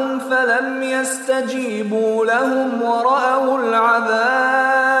فَدَعَوْهُمْ فَلَمْ يَسْتَجِيبُوا لَهُمْ وَرَأَوُا الْعَذَابَ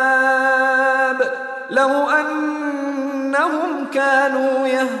لَوْ أَنَّهُمْ كَانُوا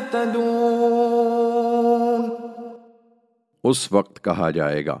يَهْتَدُونَ۔ اس وقت کہا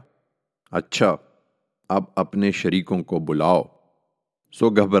جائے گا، اچھا اب اپنے شریکوں کو بلاؤ، سو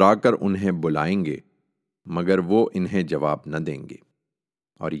گھبرا کر انہیں بلائیں گے مگر وہ انہیں جواب نہ دیں گے،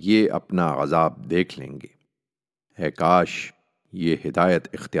 اور یہ اپنا عذاب دیکھ لیں گے۔ ہے کاش یہ ہدایت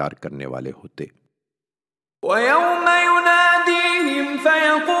اختیار کرنے والے ہوتے۔ وَيَوْمَ يُنَادِيهِمْ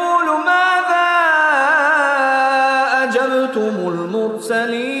فَيَقُولُ مَاذَا أَجَبْتُمُ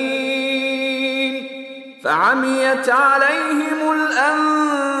الْمُرْسَلِينَ فَعَمِيَتْ عَلَيْهِمُ الْأَنبَاءُ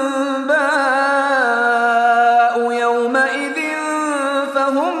يَوْمَئِذٍ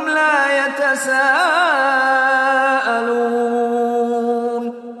فَهُمْ لَا يَتَسَاءَلُونَ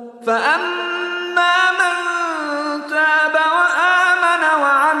فَأَمَّا مَن تَابَ وَآمَنَ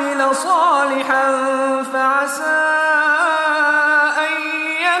وَعَمِلَ صَالِحًا فَعَسَىٰ أَن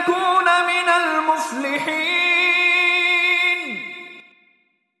يَكُونَ مِنَ الْمُفْلِحِينَ۔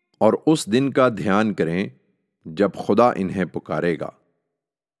 اور اس دن کا دھیان کریں جب خدا انہیں پکارے گا،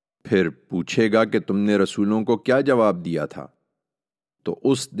 پھر پوچھے گا کہ تم نے رسولوں کو کیا جواب دیا تھا۔ تو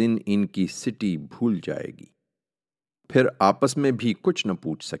اس دن ان کی سٹی بھول جائے گی، پھر آپس میں بھی کچھ نہ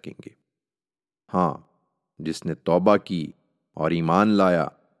پوچھ سکیں گے۔ ہاں، جس نے توبہ کی اور ایمان لایا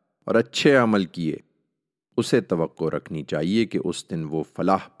اور اچھے عمل کیے، اسے توقع رکھنی چاہیے کہ اس دن وہ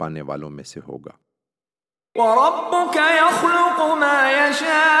فلاح پانے والوں میں سے ہوگا۔ وَرَبُّكَ يَخْلُقُ مَا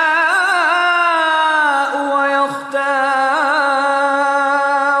يَشَاءُ وَيَخْتَارُ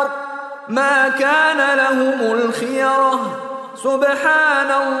مَا كَانَ لَهُمُ الْخِيَرَةُ سُبْحَانَ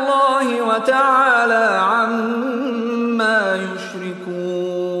اللَّهِ وَتَعَالَى عَمَّا يُشْرِكُونَ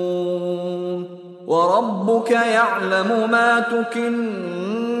وَرَبُّكَ يَعْلَمُ مَا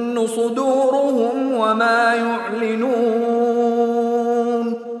تُكِنُّ صُدُورُهُمْ وَمَا يُعْلِنُونَ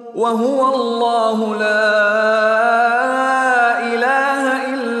وَهُوَ اللَّهُ لَا إِلَٰهَ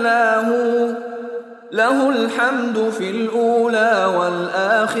إِلَّا هُوَ لَهُ الْحَمْدُ فِي الْأُولَى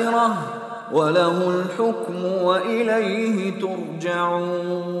وَالْآخِرَةِ وَلَهُ الْحُكْمُ وَإِلَيْهِ تُرْجَعُونَ۔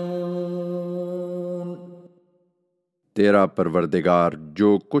 تیرا پروردگار جو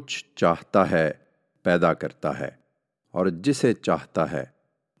کچھ چاہتا ہے پیدا کرتا ہے، اور جسے چاہتا ہے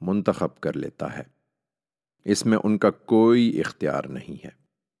منتخب کر لیتا ہے، اس میں ان کا کوئی اختیار نہیں ہے۔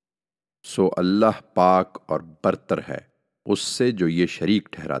 سو اللہ پاک اور برتر ہے اس سے جو یہ شریک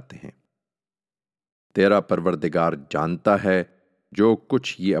ٹھہراتے ہیں۔ تیرا پروردگار جانتا ہے جو کچھ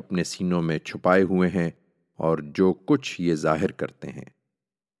یہ اپنے سینوں میں چھپائے ہوئے ہیں اور جو کچھ یہ ظاہر کرتے ہیں،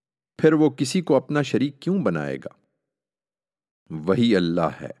 پھر وہ کسی کو اپنا شریک کیوں بنائے گا؟ وہی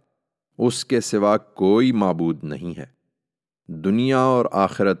اللہ ہے، اس کے سوا کوئی معبود نہیں ہے۔ دنیا اور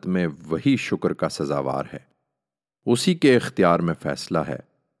آخرت میں وہی شکر کا سزاوار ہے، اسی کے اختیار میں فیصلہ ہے،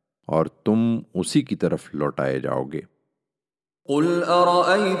 اور تم اسی کی طرف لوٹائے جاؤ گے۔ قُلْ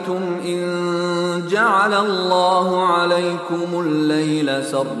أَرَأَيْتُمْ إِن جَعَلَ اللَّهُ عَلَيْكُمُ اللَّيْلَ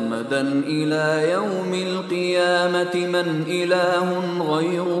سَرْمَدًا إِلَى يَوْمِ الْقِيَامَةِ مَنْ إِلَٰهٌ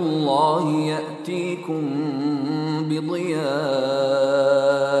غَيْرُ اللَّهِ يَأْتِيكُمْ بِضِيَاءٍ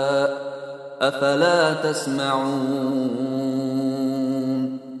أَفَلَا تَسْمَعُونَ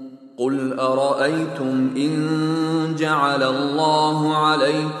قُلْ أَرَأَيْتُمْ إِن جَعَلَ اللَّهُ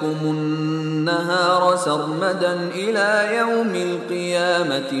عَلَيْكُمُ النَّهَارَ سَرْمَدًا إِلَى يَوْمِ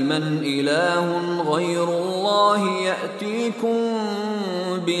الْقِيَامَةِ مَنْ إِلَٰهٌ غَيْرُ اللَّهِ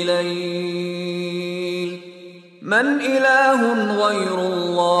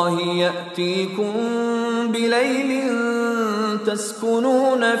يَأْتِيكُمْ بِلَيْلٍ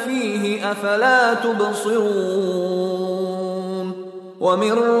تَسْكُنُونَ فِيهِ أَفَلَا تُبْصِرُونَ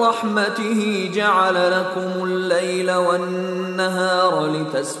وَمِن رَّحْمَتِهِ جَعَلَ لَكُمُ اللَّيْلَ وَالنَّهَارَ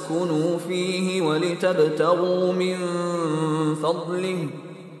لِتَسْكُنُوا فِيهِ وَلِتَبْتَغُوا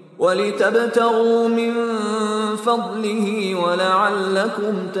مِن فَضْلِهِ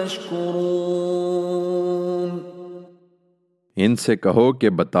وَلَعَلَّكُمْ تَشْكُرُونَ۔ ان سے کہو کہ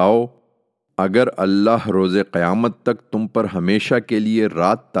بتاؤ، اگر اللہ روز قیامت تک تم پر ہمیشہ کے لیے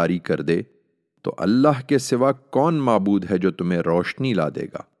رات طاری کر دے تو اللہ کے سوا کون معبود ہے جو تمہیں روشنی لا دے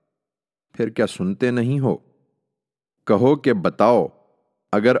گا؟ پھر کیا سنتے نہیں ہو؟ کہو کہ بتاؤ،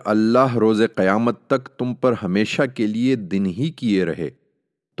 اگر اللہ روز قیامت تک تم پر ہمیشہ کے لیے دن ہی کیے رہے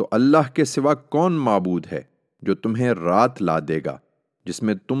تو اللہ کے سوا کون معبود ہے جو تمہیں رات لا دے گا جس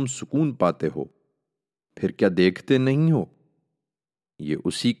میں تم سکون پاتے ہو؟ پھر کیا دیکھتے نہیں ہو؟ یہ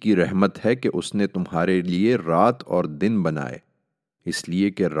اسی کی رحمت ہے کہ اس نے تمہارے لیے رات اور دن بنائے، اس لیے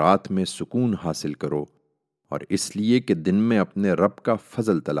کہ رات میں سکون حاصل کرو، اور اس لیے کہ دن میں اپنے رب کا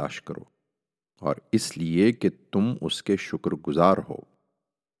فضل تلاش کرو، اور اس لیے کہ تم اس کے شکر گزار ہو۔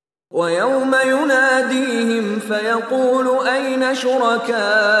 وَيَوْمَ يُنَادِيهِمْ فَيَقُولُ أَيْنَ شُرَكَائِيَ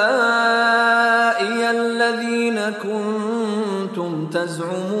الَّذِينَ كُنتُمْ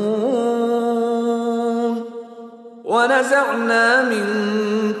تَزْعُمُونَ وَنَزَعْنَا مِن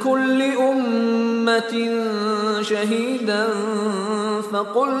كُلِّ أُمَّةٍ شَهِيدًا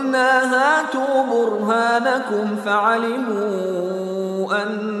فَقُلْنَا هَاتُوا بُرْهَانَكُمْ فَعَلِمُوا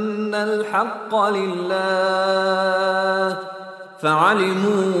أَنَّ الْحَقَّ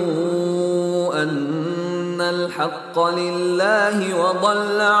لِلَّهِ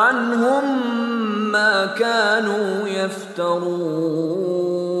وَضَلَّ عَنْهُمْ مَا كَانُوا يَفْتَرُونَ۔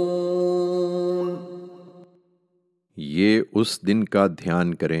 یہ اس دن کا دھیان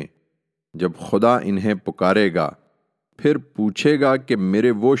کریں جب خدا انہیں پکارے گا، پھر پوچھے گا کہ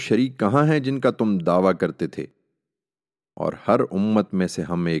میرے وہ شریک کہاں ہیں جن کا تم دعویٰ کرتے تھے، اور ہر امت میں سے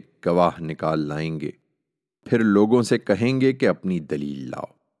ہم ایک گواہ نکال لائیں گے، پھر لوگوں سے کہیں گے کہ اپنی دلیل لاؤ،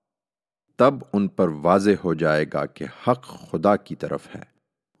 تب ان پر واضح ہو جائے گا کہ حق خدا کی طرف ہے،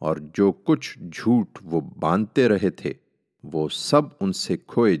 اور جو کچھ جھوٹ وہ باندھتے رہے تھے وہ سب ان سے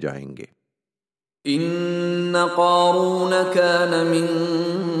کھوئے جائیں گے۔ إن قارون كان من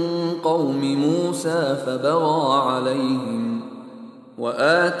قوم موسى فبغى عليهم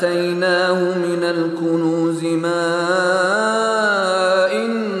وآتيناه من الكنوز ما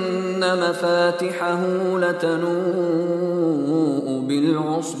إن مفاتحه لتنوء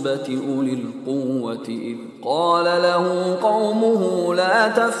بالعصبة أولي القوة إذ قال له قومه لا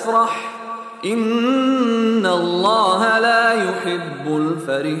تفرح إن الله لا يحب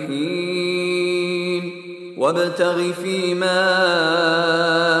الفرحين وابتغ فيما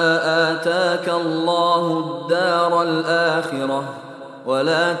آتاك الله الدار الآخرة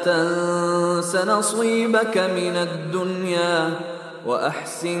ولا تنس نصيبك من الدنيا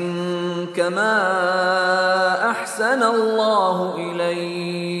وأحسن كما أحسن الله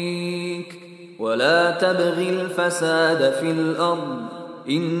إليك ولا تبغ الفساد في الأرض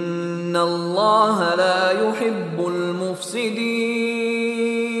إن الله لا يحب المفسدين۔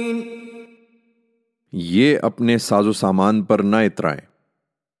 یہ اپنے ساز و سامان پر نہ اترائیں،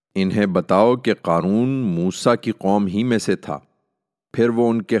 انہیں بتاؤ کہ قارون موسیٰ کی قوم ہی میں سے تھا، پھر وہ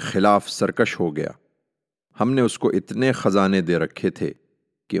ان کے خلاف سرکش ہو گیا۔ ہم نے اس کو اتنے خزانے دے رکھے تھے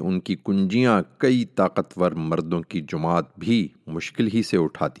کہ ان کی کنجیاں کئی طاقتور مردوں کی جماعت بھی مشکل ہی سے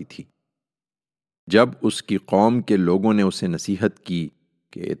اٹھاتی تھی۔ جب اس کی قوم کے لوگوں نے اسے نصیحت کی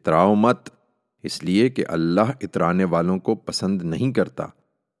کہ اتراؤ مت، اس لیے کہ اللہ اترانے والوں کو پسند نہیں کرتا،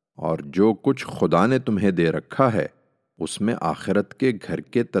 اور جو کچھ خدا نے تمہیں دے رکھا ہے اس میں آخرت کے گھر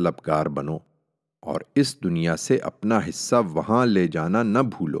کے طلبگار بنو، اور اس دنیا سے اپنا حصہ وہاں لے جانا نہ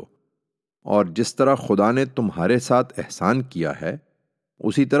بھولو، اور جس طرح خدا نے تمہارے ساتھ احسان کیا ہے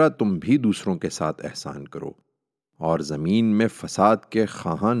اسی طرح تم بھی دوسروں کے ساتھ احسان کرو، اور زمین میں فساد کے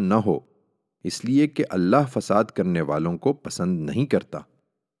خواہاں نہ ہو، اس لیے کہ اللہ فساد کرنے والوں کو پسند نہیں کرتا۔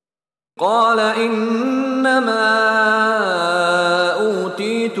 قال انما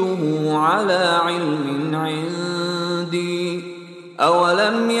اوتیته على علم عندي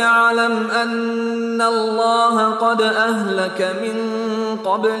اولم يعلم ان الله قد اهلك من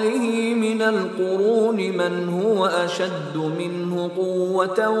قبله من القرون من هو اشد منه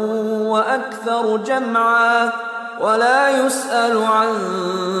قوة واكثر جمعا ولا يسأل عن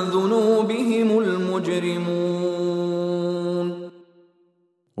ذنوبهم المجرمون۔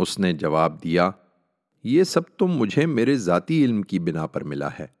 اس نے جواب دیا، یہ سب تو مجھے میرے ذاتی علم کی بنا پر ملا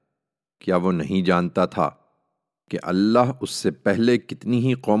ہے، کیا وہ نہیں جانتا تھا کہ اللہ اس سے پہلے کتنی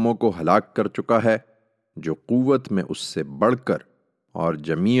ہی قوموں کو ہلاک کر چکا ہے جو قوت میں اس سے بڑھ کر اور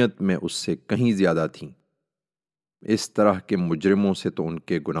جمعیت میں اس سے کہیں زیادہ تھیں۔ اس طرح کے مجرموں سے تو ان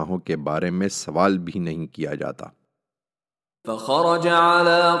کے گناہوں کے بارے میں سوال بھی نہیں کیا جاتا۔ فخرج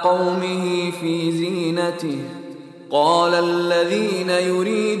على قومه في زينته قال الذين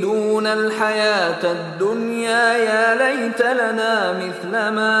يريدون الحياة الدنيا يا ليت لنا مثل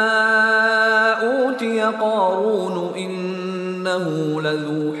ما أوتي قارون إنه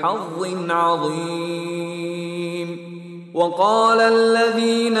لذو حظ عظيم وقال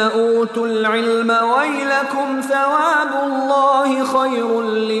الذين أوتوا العلم ويلكم ثواب الله خير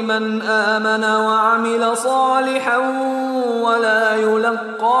لمن آمن وعمل صالحا ولا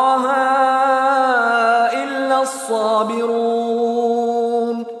يلقاها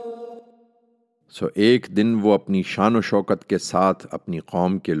الصابرون۔ سو ایک دن وہ اپنی شان و شوکت کے ساتھ اپنی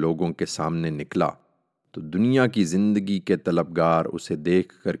قوم کے لوگوں کے سامنے نکلا تو دنیا کی زندگی کے طلبگار اسے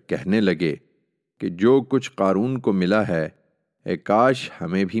دیکھ کر کہنے لگے کہ جو کچھ قارون کو ملا ہے اے کاش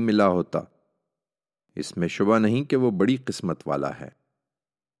ہمیں بھی ملا ہوتا۔ اس میں شبہ نہیں کہ وہ بڑی قسمت والا ہے۔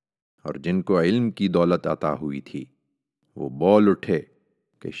 اور جن کو علم کی دولت عطا ہوئی تھی وہ بول اٹھے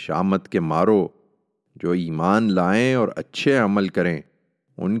کہ شامت کے مارو، جو ایمان لائیں اور اچھے عمل کریں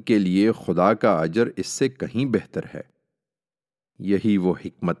ان کے لیے خدا کا اجر اس سے کہیں بہتر ہے۔ یہی وہ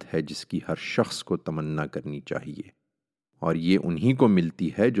حکمت ہے جس کی ہر شخص کو تمنا کرنی چاہیے، اور یہ انہی کو ملتی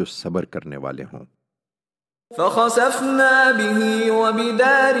ہے جو صبر کرنے والے ہوں۔ فخسفنا به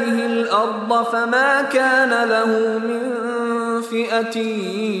وبداره الأرض فما كان له من فئة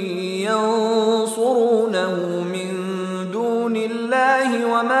ينصرونه من دون الله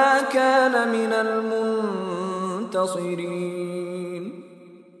وما كان من المنتصرين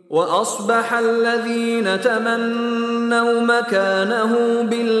وأصبح الذين تمنوا مكانه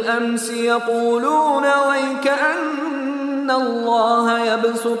بالأمس يقولون ويكأن الله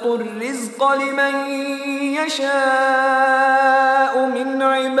يبسط الرزق لمن يشاء من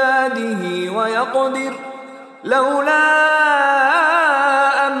عباده ويقدر لولا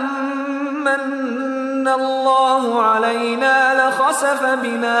أمن الله علينا لخسف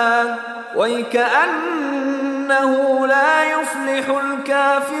بنا ويكأنه لا يفلح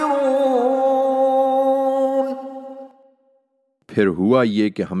الكافرون۔ پھر ہوا یہ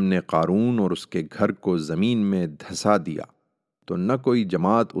کہ ہم نے قارون اور اس کے گھر کو زمین میں دھسا دیا، تو نہ کوئی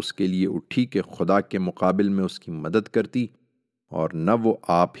جماعت اس کے لیے اٹھی کہ خدا کے مقابل میں اس کی مدد کرتی، اور نہ وہ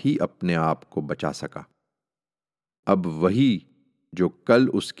آپ ہی اپنے آپ کو بچا سکا۔ اب وہی جو کل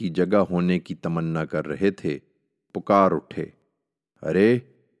اس کی جگہ ہونے کی تمنا کر رہے تھے پکار اٹھے، ارے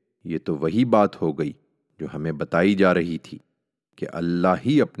یہ تو وہی بات ہو گئی جو ہمیں بتائی جا رہی تھی کہ اللہ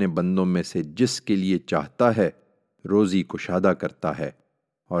ہی اپنے بندوں میں سے جس کے لیے چاہتا ہے روزی کشادہ کرتا ہے،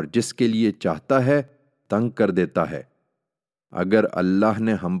 اور جس کے لیے چاہتا ہے تنگ کر دیتا ہے۔ اگر اللہ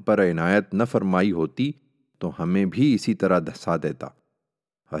نے ہم پر عنایت نہ فرمائی ہوتی تو ہمیں بھی اسی طرح دھسا دیتا۔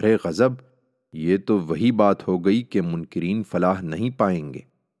 ارے غضب، یہ تو وہی بات ہو گئی کہ منکرین فلاح نہیں پائیں گے۔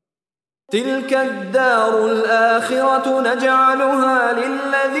 تلك الدار الآخرة نجعلها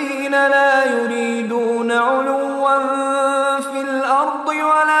للذين لا يريدون علوا في الأرض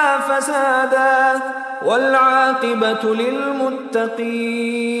ولا فسادا والعاقبة للمتقين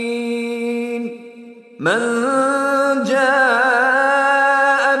من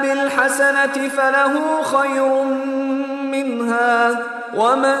جاء بالحسنة فله خير منها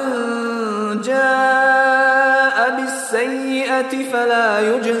ومن جاء بالسيئة فلا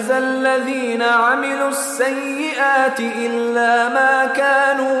يجزى الذين عملوا السيئات إلا ما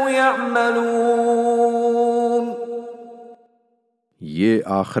كانوا يعملون۔ یہ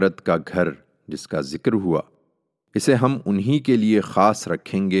آخرت کا گھر جس کا ذکر ہوا، اسے ہم انہی کے لیے خاص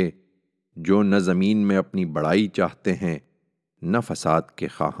رکھیں گے جو نہ زمین میں اپنی بڑائی چاہتے ہیں نہ فساد کے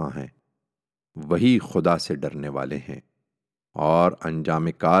خواہاں ہیں، وہی خدا سے ڈرنے والے ہیں، اور انجام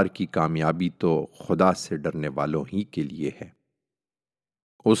کار کی کامیابی تو خدا سے ڈرنے والوں ہی کے لیے ہے۔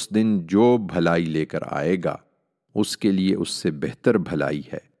 اس دن جو بھلائی لے کر آئے گا اس کے لیے اس سے بہتر بھلائی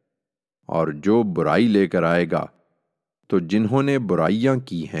ہے، اور جو برائی لے کر آئے گا تو جنہوں نے برائیاں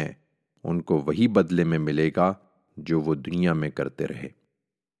کی ہیں ان کو وہی بدلے میں ملے گا جو وہ دنیا میں کرتے رہے۔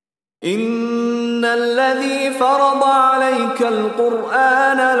 ان الذي فرض عليك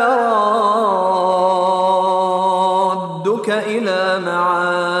القرآن لرادك الى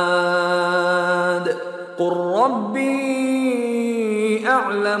معاد قل ربي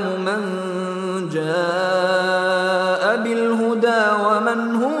اعلم من جاء بالهدى ومن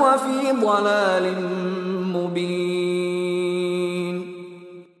هو في ضلال مبين۔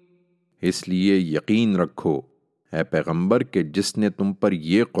 اس لیے یقین رکھو اے پیغمبر کہ جس نے تم پر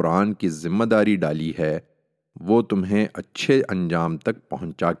یہ قرآن کی ذمہ داری ڈالی ہے وہ تمہیں اچھے انجام تک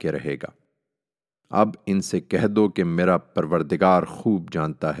پہنچا کے رہے گا۔ اب ان سے کہہ دو کہ میرا پروردگار خوب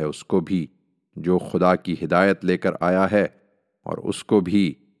جانتا ہے اس کو بھی جو خدا کی ہدایت لے کر آیا ہے اور اس کو بھی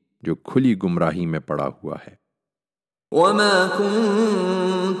جو کھلی گمراہی میں پڑا ہوا ہے۔ وما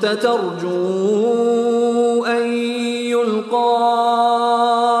كنت ترجو ان يلقى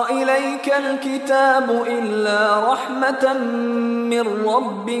إليك الكتاب إلا رحمة من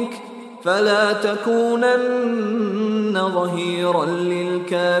ربك فلا تكونن ظهيرا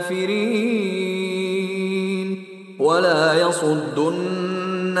للكافرين ولا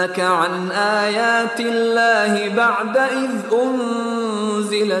يصدنك عن آيات الله بعد إذ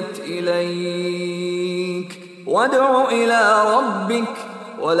أنزلت إليك وادع إلى ربك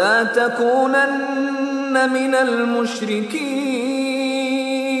ولا تكونن من المشركين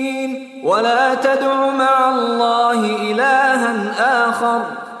ولا تدع مع الله إلها آخر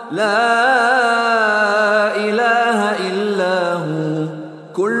لا إله إلا هو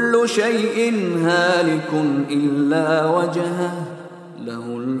كل شيء هالك إلا وجهه له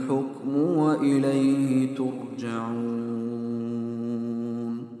الحكم وإليه ترجعون۔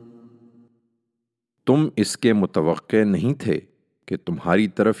 تم اس کے متوقع نہیں تھے کہ تمہاری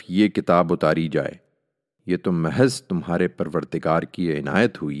طرف یہ کتاب اتاری جائے، یہ تو محض تمہارے پروردگار کی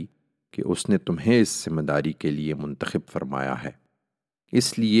عنایت ہوئی کہ اس نے تمہیں اس ذمہ داری کے لیے منتخب فرمایا ہے۔ اس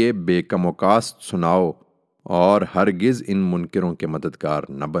لیے بے کم و کاست سناؤ اور ہرگز ان منکروں کے مددگار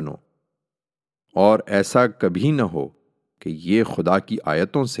نہ بنو، اور ایسا کبھی نہ ہو کہ یہ خدا کی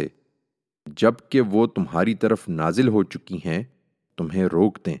آیتوں سے جب کہ وہ تمہاری طرف نازل ہو چکی ہیں تمہیں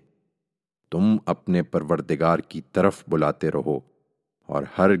روک دیں۔ تم اپنے پروردگار کی طرف بلاتے رہو اور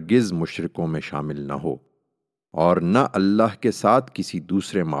ہرگز مشرکوں میں شامل نہ ہو، اور نہ اللہ کے ساتھ کسی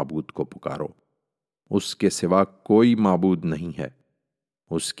دوسرے معبود کو پکارو۔ اس کے سوا کوئی معبود نہیں ہے،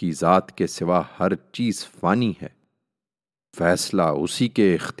 اس کی ذات کے سوا ہر چیز فانی ہے، فیصلہ اسی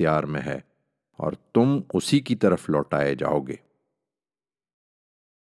کے اختیار میں ہے اور تم اسی کی طرف لوٹائے جاؤ گے۔